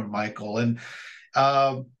spectrum, Michael. And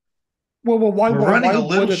why wouldn't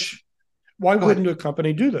ahead. a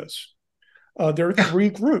company do this? There are three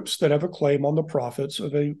groups that have a claim on the profits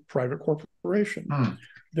of a private corporation: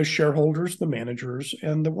 the shareholders, the managers,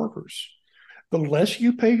 and the workers. The less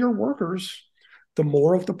you pay your workers, the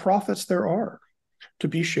more of the profits there are to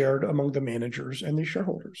be shared among the managers and the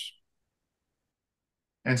shareholders.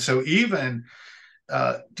 And so even,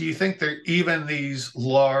 do you think that even these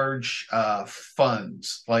large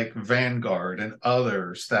funds like Vanguard and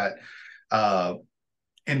others that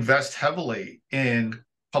invest heavily in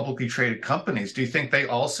publicly traded companies, do you think they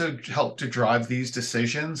also help to drive these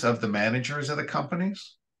decisions of the managers of the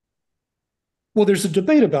companies? Well, there's a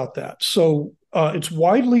debate about that. So it's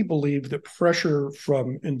widely believed that pressure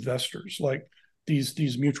from investors like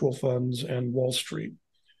these mutual funds and Wall Street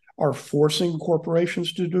are forcing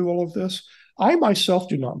corporations to do all of this. I myself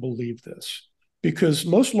do not believe this, because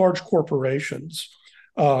most large corporations,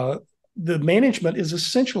 the management is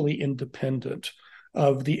essentially independent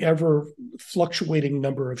of the ever fluctuating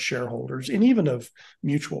number of shareholders and even of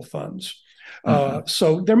mutual funds.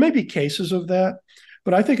 So there may be cases of that,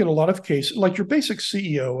 but I think in a lot of cases, like your basic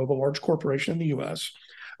CEO of a large corporation in the US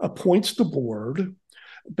appoints the board.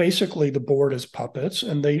 Basically, the board is puppets,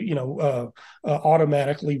 and they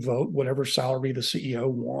automatically vote whatever salary the CEO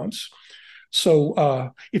wants.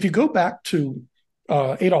 So if you go back to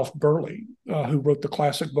Adolf Berle, who wrote the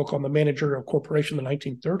classic book on the managerial corporation in the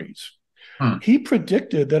 1930s, he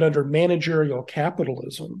predicted that under managerial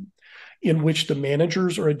capitalism, in which the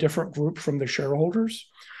managers are a different group from the shareholders,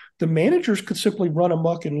 the managers could simply run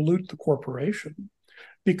amok and loot the corporation.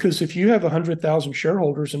 Because if you have 100,000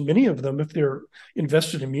 shareholders, and many of them, if they're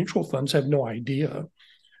invested in mutual funds, have no idea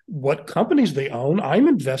what companies they own. I'm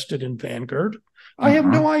invested in Vanguard. I have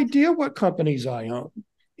no idea what companies I own,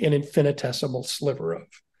 an infinitesimal sliver of,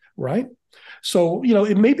 right? So,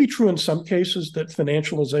 it may be true in some cases that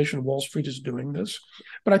financialization of Wall Street is doing this,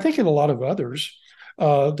 but I think in a lot of others,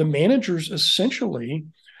 the managers essentially,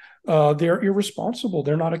 they're irresponsible.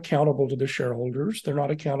 They're not accountable to the shareholders. They're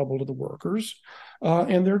not accountable to the workers.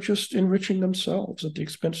 And they're just enriching themselves at the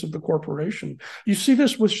expense of the corporation. You see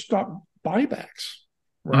this with stock buybacks,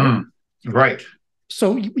 right? Right.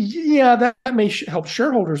 So, yeah, that may help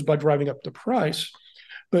shareholders by driving up the price.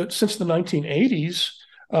 But since the 1980s,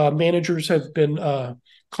 managers have been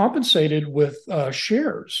compensated with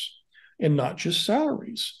shares and not just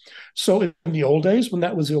salaries. So in the old days, when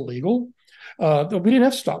that was illegal, we didn't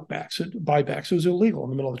have stock buybacks. It was illegal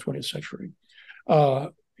in the middle of the 20th century.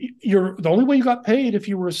 The only way you got paid if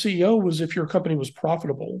you were a CEO was if your company was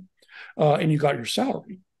profitable and you got your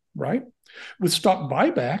salary, right? With stock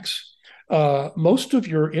buybacks, most of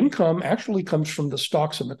your income actually comes from the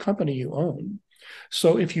stocks in the company you own.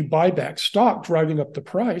 So if you buy back stock, driving up the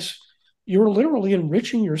price, you're literally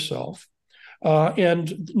enriching yourself.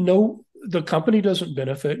 The company doesn't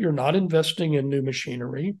benefit. You're not investing in new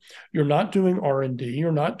machinery. You're not doing R&D.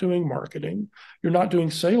 You're not doing marketing. You're not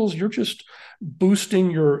doing sales. You're just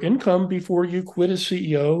boosting your income before you quit as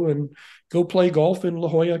CEO and go play golf in La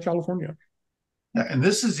Jolla, California. And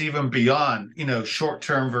this is even beyond,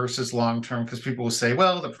 short-term versus long-term, because people will say,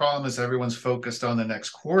 well, the problem is everyone's focused on the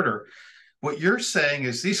next quarter. What you're saying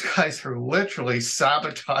is these guys are literally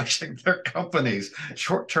sabotaging their companies.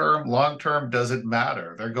 Short-term, long-term doesn't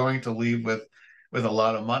matter. They're going to leave with a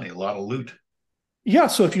lot of money, a lot of loot. Yeah.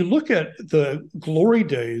 So if you look at the glory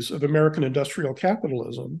days of American industrial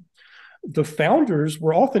capitalism, the founders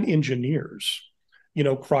were often engineers,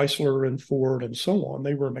 Chrysler and Ford and so on.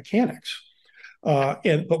 They were mechanics.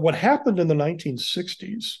 But what happened in the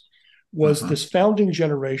 1960s was this founding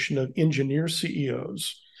generation of engineer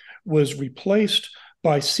CEOs was replaced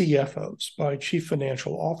by CFOs, by chief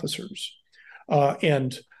financial officers.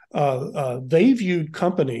 And they viewed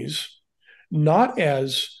companies not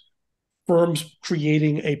as firms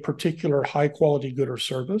creating a particular high quality good or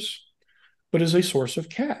service, but as a source of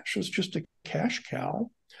cash, as just a cash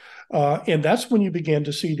cow. And that's when you began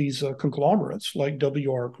to see these conglomerates like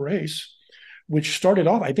W.R. Grace, which started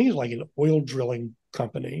off, I think, as like an oil drilling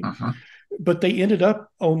company. But they ended up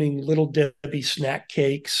owning Little Debbie snack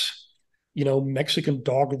cakes, Mexican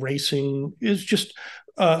dog racing. Is just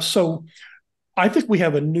so I think we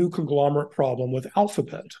have a new conglomerate problem with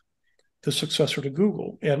Alphabet, the successor to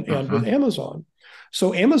Google, and with Amazon.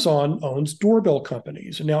 So Amazon owns doorbell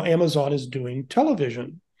companies, and now Amazon is doing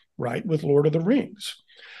television, right, with Lord of the Rings.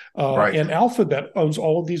 And Alphabet owns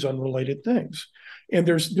all of these unrelated things. And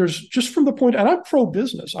there's just from the point, and I'm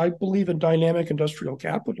pro-business, I believe in dynamic industrial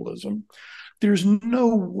capitalism. there's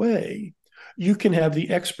no way you can have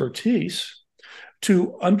the expertise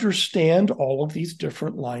to understand all of these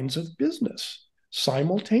different lines of business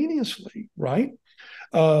simultaneously, right?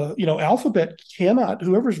 Alphabet cannot,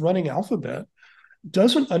 whoever's running Alphabet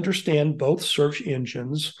doesn't understand both search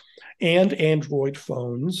engines and Android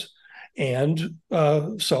phones and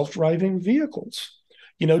self-driving vehicles.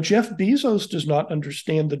 Jeff Bezos does not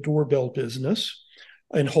understand the doorbell business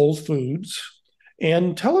and Whole Foods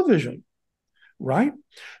and television, right?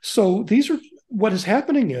 So what is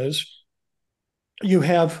happening is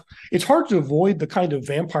it's hard to avoid the kind of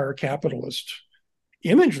vampire capitalist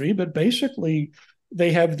imagery, but basically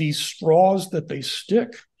they have these straws that they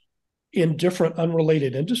stick in different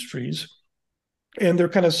unrelated industries, and they're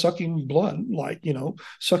kind of sucking blood,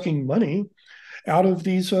 sucking money out of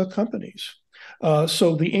these companies.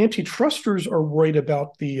 So the antitrusters are worried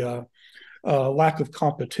about the lack of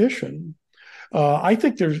competition. I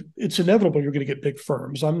think it's inevitable you're going to get big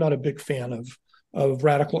firms. I'm not a big fan of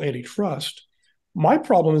radical antitrust. My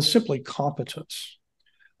problem is simply competence.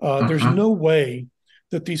 There's no way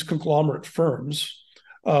that these conglomerate firms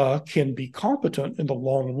can be competent in the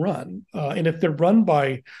long run. And if they're run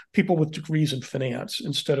by people with degrees in finance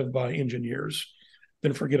instead of by engineers,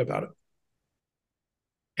 then forget about it.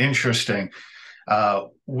 Interesting.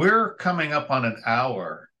 We're coming up on an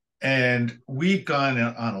hour, and we've gone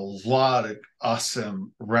on a lot of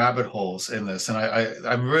awesome rabbit holes in this. And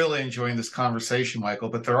I'm really enjoying this conversation, Michael,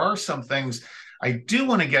 but there are some things I do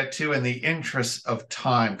want to get to in the interest of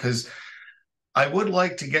time, because I would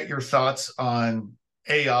like to get your thoughts on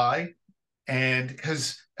AI. And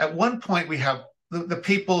because at one point we have the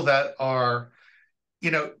people that are,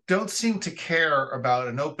 don't seem to care about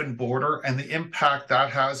an open border and the impact that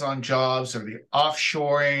has on jobs, or the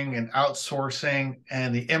offshoring and outsourcing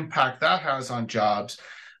and the impact that has on jobs.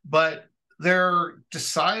 But they're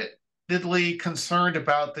decidedly concerned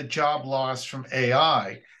about the job loss from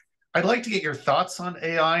AI. I'd like to get your thoughts on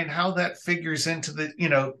AI and how that figures into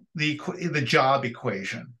the job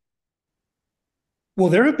equation. Well,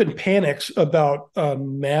 there have been panics about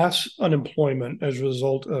mass unemployment as a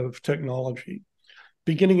result of technology,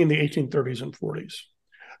 beginning in the 1830s and 40s.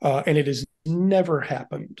 And it has never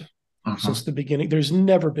happened since the beginning. There's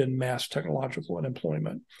never been mass technological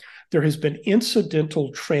unemployment. There has been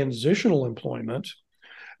incidental transitional employment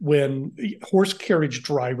when horse carriage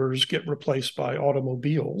drivers get replaced by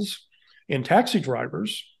automobiles and taxi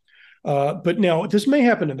drivers. But now this may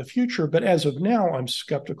happen in the future, but as of now, I'm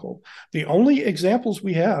skeptical. The only examples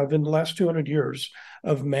we have in the last 200 years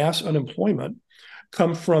of mass unemployment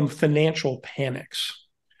come from financial panics,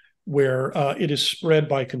 where it is spread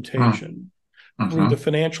by contagion through the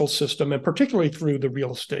financial system, and particularly through the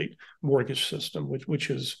real estate mortgage system, which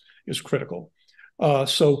is critical. But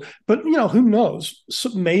who knows? So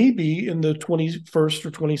maybe in the 21st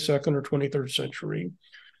or 22nd or 23rd century,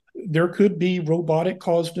 there could be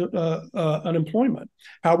robotic-caused unemployment.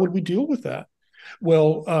 How would we deal with that?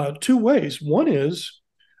 Well, two ways. One is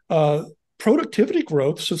productivity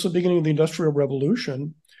growth since the beginning of the Industrial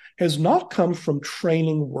Revolution has not come from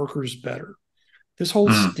training workers better. This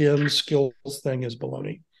whole STEM skills thing is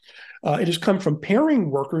baloney. It has come from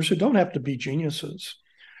pairing workers who don't have to be geniuses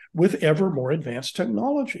with ever more advanced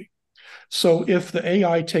technology. So if the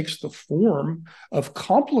AI takes the form of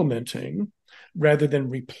complementing rather than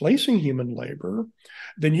replacing human labor,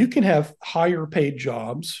 then you can have higher paid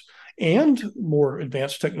jobs and more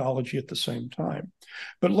advanced technology at the same time.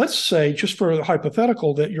 But let's say, just for a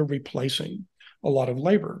hypothetical, that you're replacing a lot of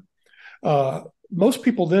labor. Most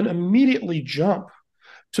people then immediately jump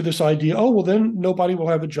to this idea, oh, well, then nobody will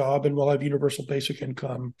have a job and we'll have universal basic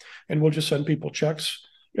income and we'll just send people checks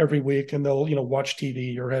every week and they'll, watch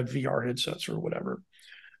TV or have VR headsets or whatever.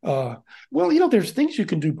 There's things you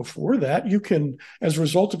can do before that. You can, as a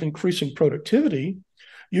result of increasing productivity,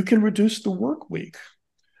 you can reduce the work week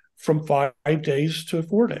from 5 days to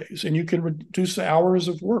 4 days, and you can reduce the hours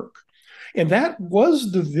of work. And that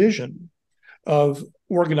was the vision of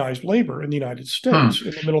organized labor in the United States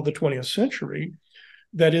in the middle of the 20th century.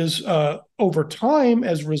 That is, over time,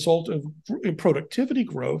 as a result of productivity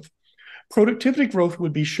growth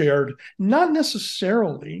would be shared not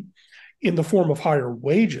necessarily in the form of higher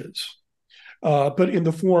wages, but in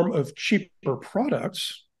the form of cheaper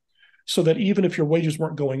products, so that even if your wages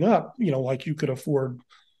weren't going up, like you could afford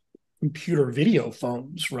computer video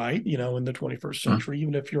phones, right, in the 21st century,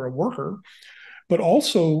 even if you're a worker, but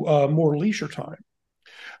also more leisure time.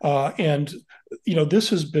 And this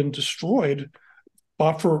has been destroyed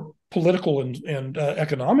for political and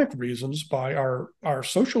economic reasons by our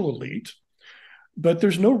social elite. But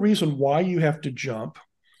there's no reason why you have to jump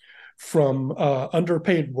from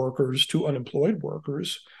underpaid workers to unemployed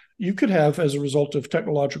workers, you could have, as a result of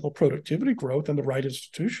technological productivity growth and the right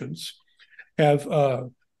institutions, have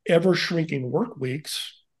ever shrinking work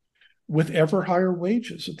weeks with ever higher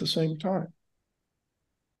wages at the same time.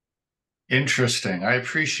 Interesting. I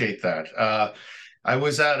appreciate that. I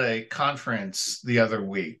was at a conference the other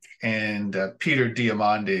week, and Peter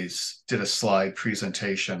Diamandis did a slide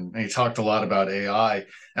presentation, and he talked a lot about AI.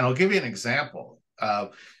 And I'll give you an example.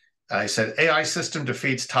 I said, AI system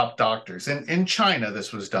defeats top doctors. In China,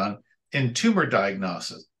 this was done in tumor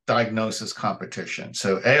diagnosis competition.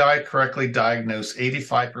 So AI correctly diagnosed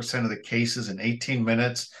 85% of the cases in 18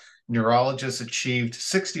 minutes. Neurologists achieved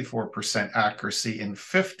 64% accuracy in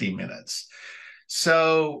 50 minutes.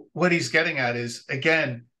 So what he's getting at is,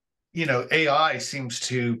 again, AI seems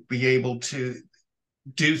to be able to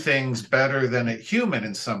do things better than a human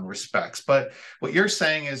in some respects. But what you're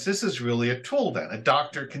saying is this is really a tool then. A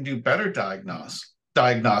doctor can do better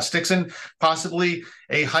diagnostics, and possibly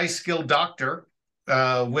a high-skilled doctor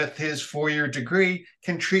with his 4-year degree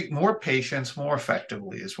can treat more patients more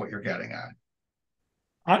effectively, is what you're getting at.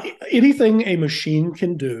 Anything a machine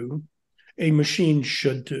can do, a machine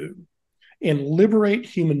should do, and liberate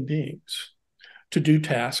human beings to do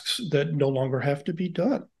tasks that no longer have to be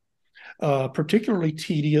done, particularly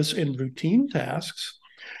tedious and routine tasks.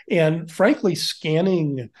 And frankly,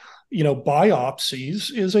 scanning,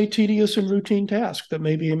 biopsies is a tedious and routine task that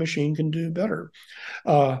maybe a machine can do better.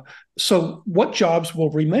 So what jobs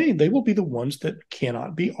will remain? They will be the ones that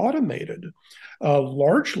cannot be automated,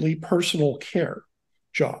 largely personal care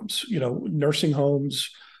jobs, nursing homes,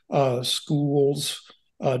 schools,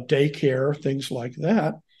 daycare, things like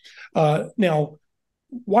that. Now,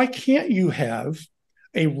 why can't you have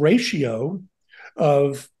a ratio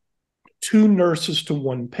of 2 nurses to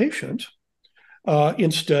 1 patient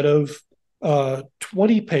instead of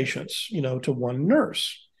 20 patients, to 1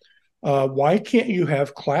 nurse? Why can't you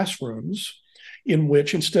have classrooms in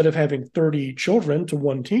which, instead of having 30 children to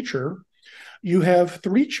 1 teacher, you have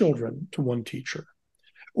 3 children to 1 teacher,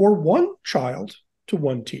 or 1 child to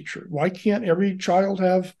 1 teacher? Why can't every child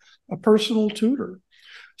have a personal tutor?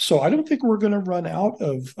 So I don't think we're going to run out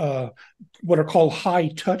of what are called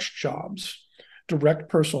high-touch jobs, direct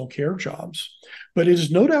personal care jobs. But it is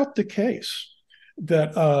no doubt the case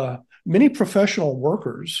that many professional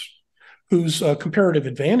workers whose comparative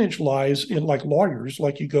advantage lies in, like lawyers,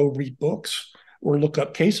 like you go read books or look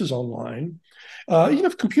up cases online.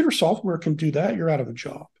 If computer software can do that, you're out of a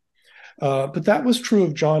job. But that was true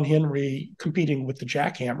of John Henry competing with the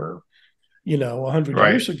jackhammer, 100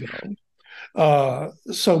 years ago.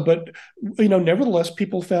 Nevertheless,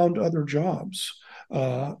 people found other jobs.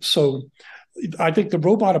 So I think the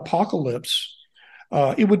robot apocalypse,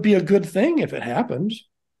 it would be a good thing if it happened,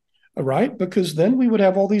 right? Because then we would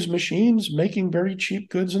have all these machines making very cheap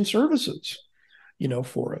goods and services,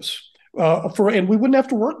 for us. And we wouldn't have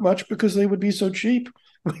to work much because they would be so cheap.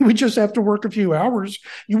 We just have to work a few hours.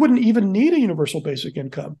 You wouldn't even need a universal basic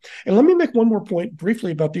income. And let me make one more point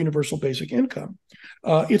briefly about the universal basic income.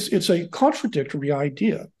 It's a contradictory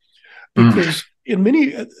idea because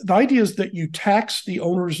the idea is that you tax the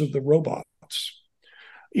owners of the robots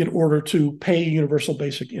in order to pay universal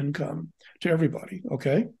basic income to everybody,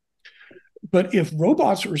 okay? But if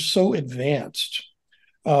robots are so advanced,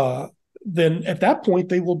 then at that point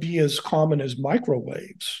they will be as common as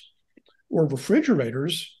microwaves or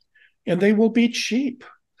refrigerators, and they will be cheap.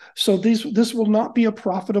 So this will not be a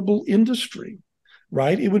profitable industry,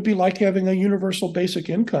 right? It would be like having a universal basic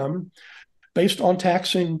income based on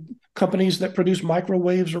taxing companies that produce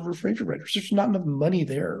microwaves or refrigerators. There's not enough money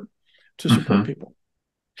there to support people.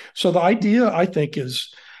 So the idea, I think,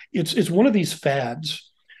 is it's one of these fads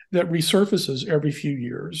that resurfaces every few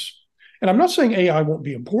years. And I'm not saying AI won't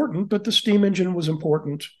be important, but the steam engine was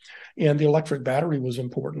important and the electric battery was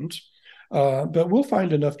important. But we'll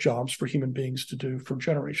find enough jobs for human beings to do for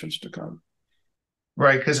generations to come.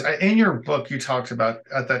 Right, because in your book, you talked about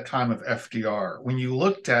at that time of FDR, when you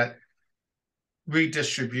looked at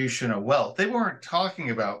redistribution of wealth, they weren't talking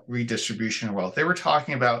about redistribution of wealth. They were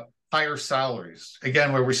talking about higher salaries.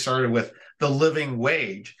 Again, where we started with the living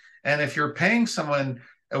wage. And if you're paying someone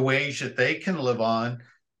a wage that they can live on,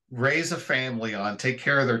 raise a family on, take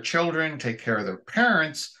care of their children, take care of their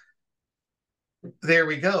parents, there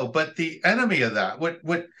we go. But the enemy of that,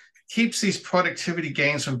 what keeps these productivity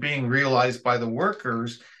gains from being realized by the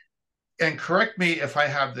workers, and correct me if I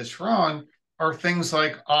have this wrong, are things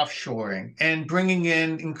like offshoring and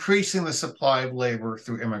increasing the supply of labor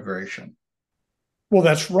through immigration. Well,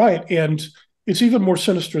 that's right. And it's even more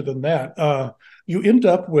sinister than that. You end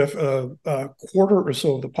up with a quarter or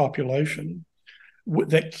so of the population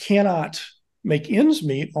that cannot make ends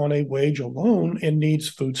meet on a wage alone and needs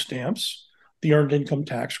food stamps, the earned income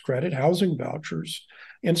tax credit, housing vouchers,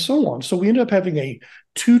 and so on. So we end up having a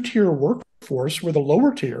two-tier workforce where the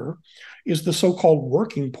lower tier is the so-called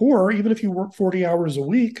working poor. Even if you work 40 hours a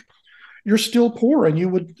week, you're still poor and you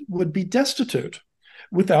would be destitute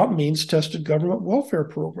without means-tested government welfare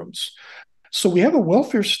programs. So we have a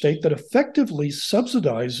welfare state that effectively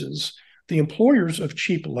subsidizes the employers of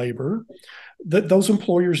cheap labor, that those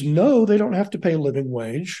employers know they don't have to pay a living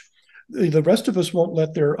wage. The rest of us won't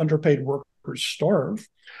let their underpaid workers starve.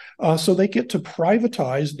 So they get to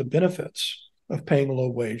privatize the benefits of paying low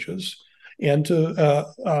wages and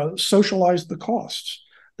to socialize the costs.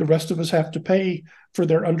 The rest of us have to pay for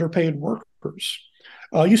their underpaid workers.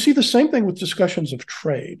 You see the same thing with discussions of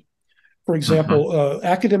trade. For example,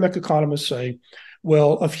 academic economists say,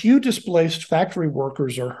 well, a few displaced factory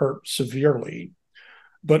workers are hurt severely,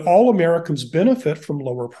 but all Americans benefit from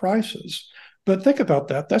lower prices. But think about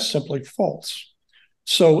that. That's simply false.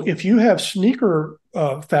 So if you have sneaker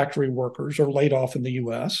factory workers are laid off in the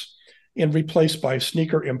US and replaced by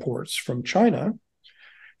sneaker imports from China,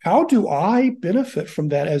 how do I benefit from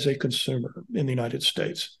that as a consumer in the United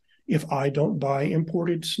States if I don't buy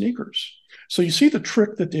imported sneakers? So you see the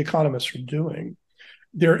trick that the economists are doing.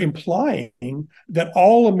 They're implying that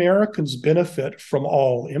all Americans benefit from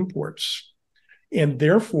all imports. And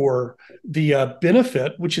therefore, the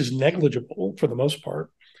benefit, which is negligible for the most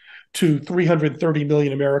part, to 330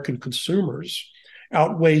 million American consumers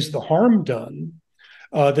outweighs the harm done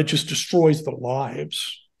that just destroys the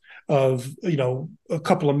lives of, a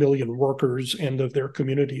couple of million workers and of their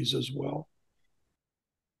communities as well.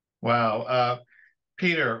 Wow.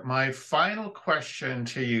 Peter, my final question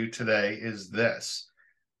to you today is this.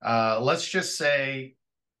 Let's just say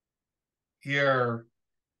you're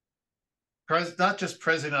not just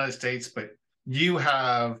president of the United States, but you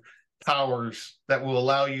have powers that will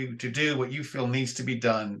allow you to do what you feel needs to be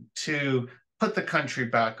done to put the country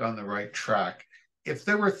back on the right track. If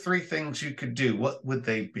there were three things you could do, what would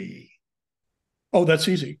they be? Oh, that's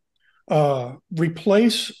easy.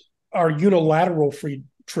 Replace our unilateral free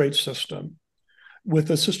trade system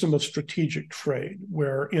with a system of strategic trade,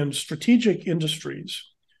 where in strategic industries,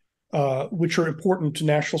 which are important to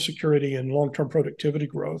national security and long-term productivity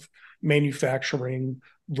growth, manufacturing,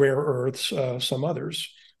 rare earths, some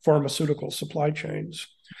others, pharmaceutical supply chains,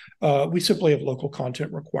 we simply have local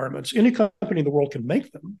content requirements. Any company in the world can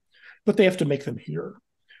make them, but they have to make them here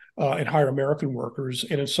and hire American workers.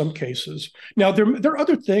 And in some cases, now there are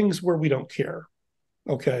other things where we don't care.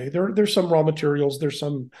 Okay, there's some raw materials, there's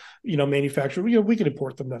some manufacturing. We can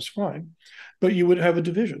import them, that's fine, but you would have a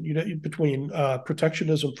division between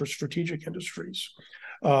protectionism for strategic industries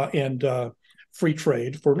and free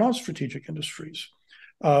trade for non-strategic industries.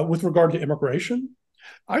 With regard to immigration,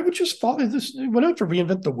 I would just follow this. We don't have to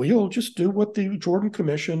reinvent the wheel. Just do what the Jordan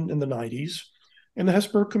Commission in the 90s and the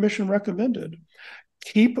Hesburgh Commission recommended.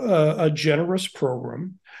 Keep a generous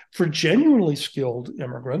program for genuinely skilled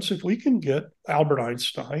immigrants. If we can get Albert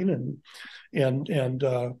Einstein and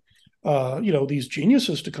these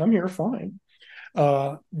geniuses to come here, fine.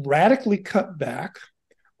 Radically cut back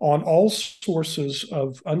on all sources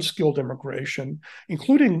of unskilled immigration,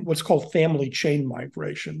 including what's called family chain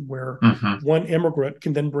migration, where one immigrant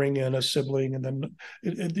can then bring in a sibling, and then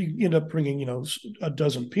you end up bringing a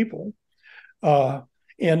dozen people,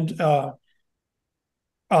 and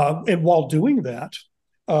while doing that,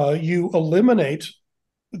 you eliminate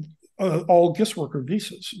all guest worker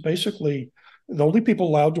visas. Basically, the only people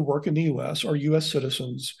allowed to work in the U.S. are U.S.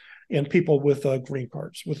 citizens and people with green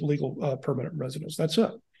cards, with legal permanent residence. That's it.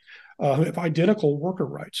 Have identical worker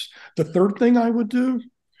rights. The third thing I would do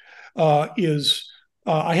is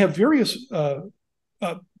I have various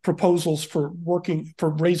proposals for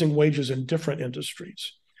raising wages in different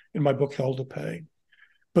industries in my book, Hell to Pay.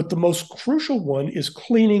 But the most crucial one is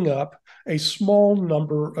cleaning up a small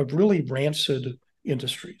number of really rancid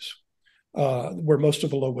industries where most of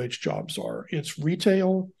the low-wage jobs are. It's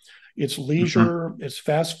retail, it's leisure, it's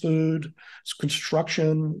fast food, it's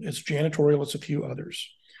construction, it's janitorial, it's a few others.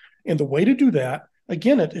 And the way to do that,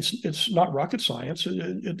 again, it's not rocket science,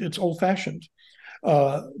 it's old-fashioned.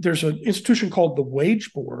 There's an institution called the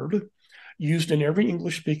Wage Board, used in every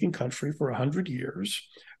English-speaking country for 100 years,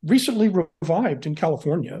 recently revived in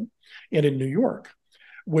California and in New York,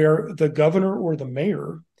 where the governor or the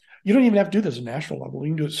mayor, you don't even have to do this at a national level,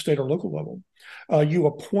 you can do it at state or local level. You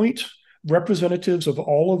appoint representatives of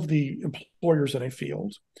all of the employers in a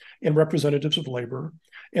field and representatives of labor,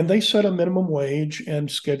 and they set a minimum wage and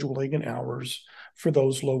scheduling and hours for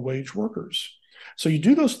those low-wage workers. So you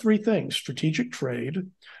do those three things: strategic trade,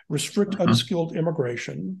 restrict unskilled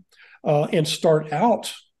immigration, and start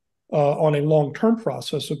out on a long-term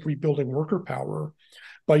process of rebuilding worker power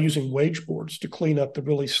by using wage boards to clean up the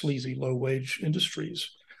really sleazy low-wage industries.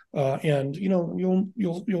 And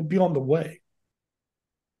you'll be on the way.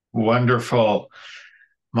 Wonderful.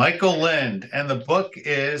 Michael Lind, and the book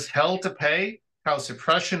is Hell to Pay: How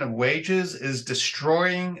Suppression of Wages is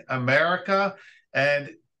Destroying America.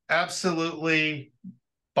 And absolutely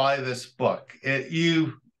buy this book.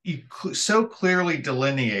 You so clearly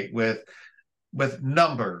delineate with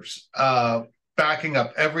numbers, backing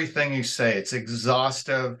up everything you say. It's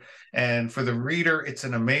exhaustive, and for the reader, it's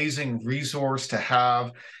an amazing resource to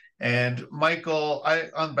have. And Michael,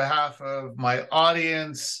 on behalf of my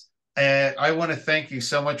audience, I want to thank you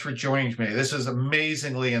so much for joining me. This is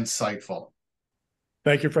amazingly insightful.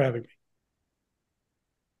 Thank you for having me.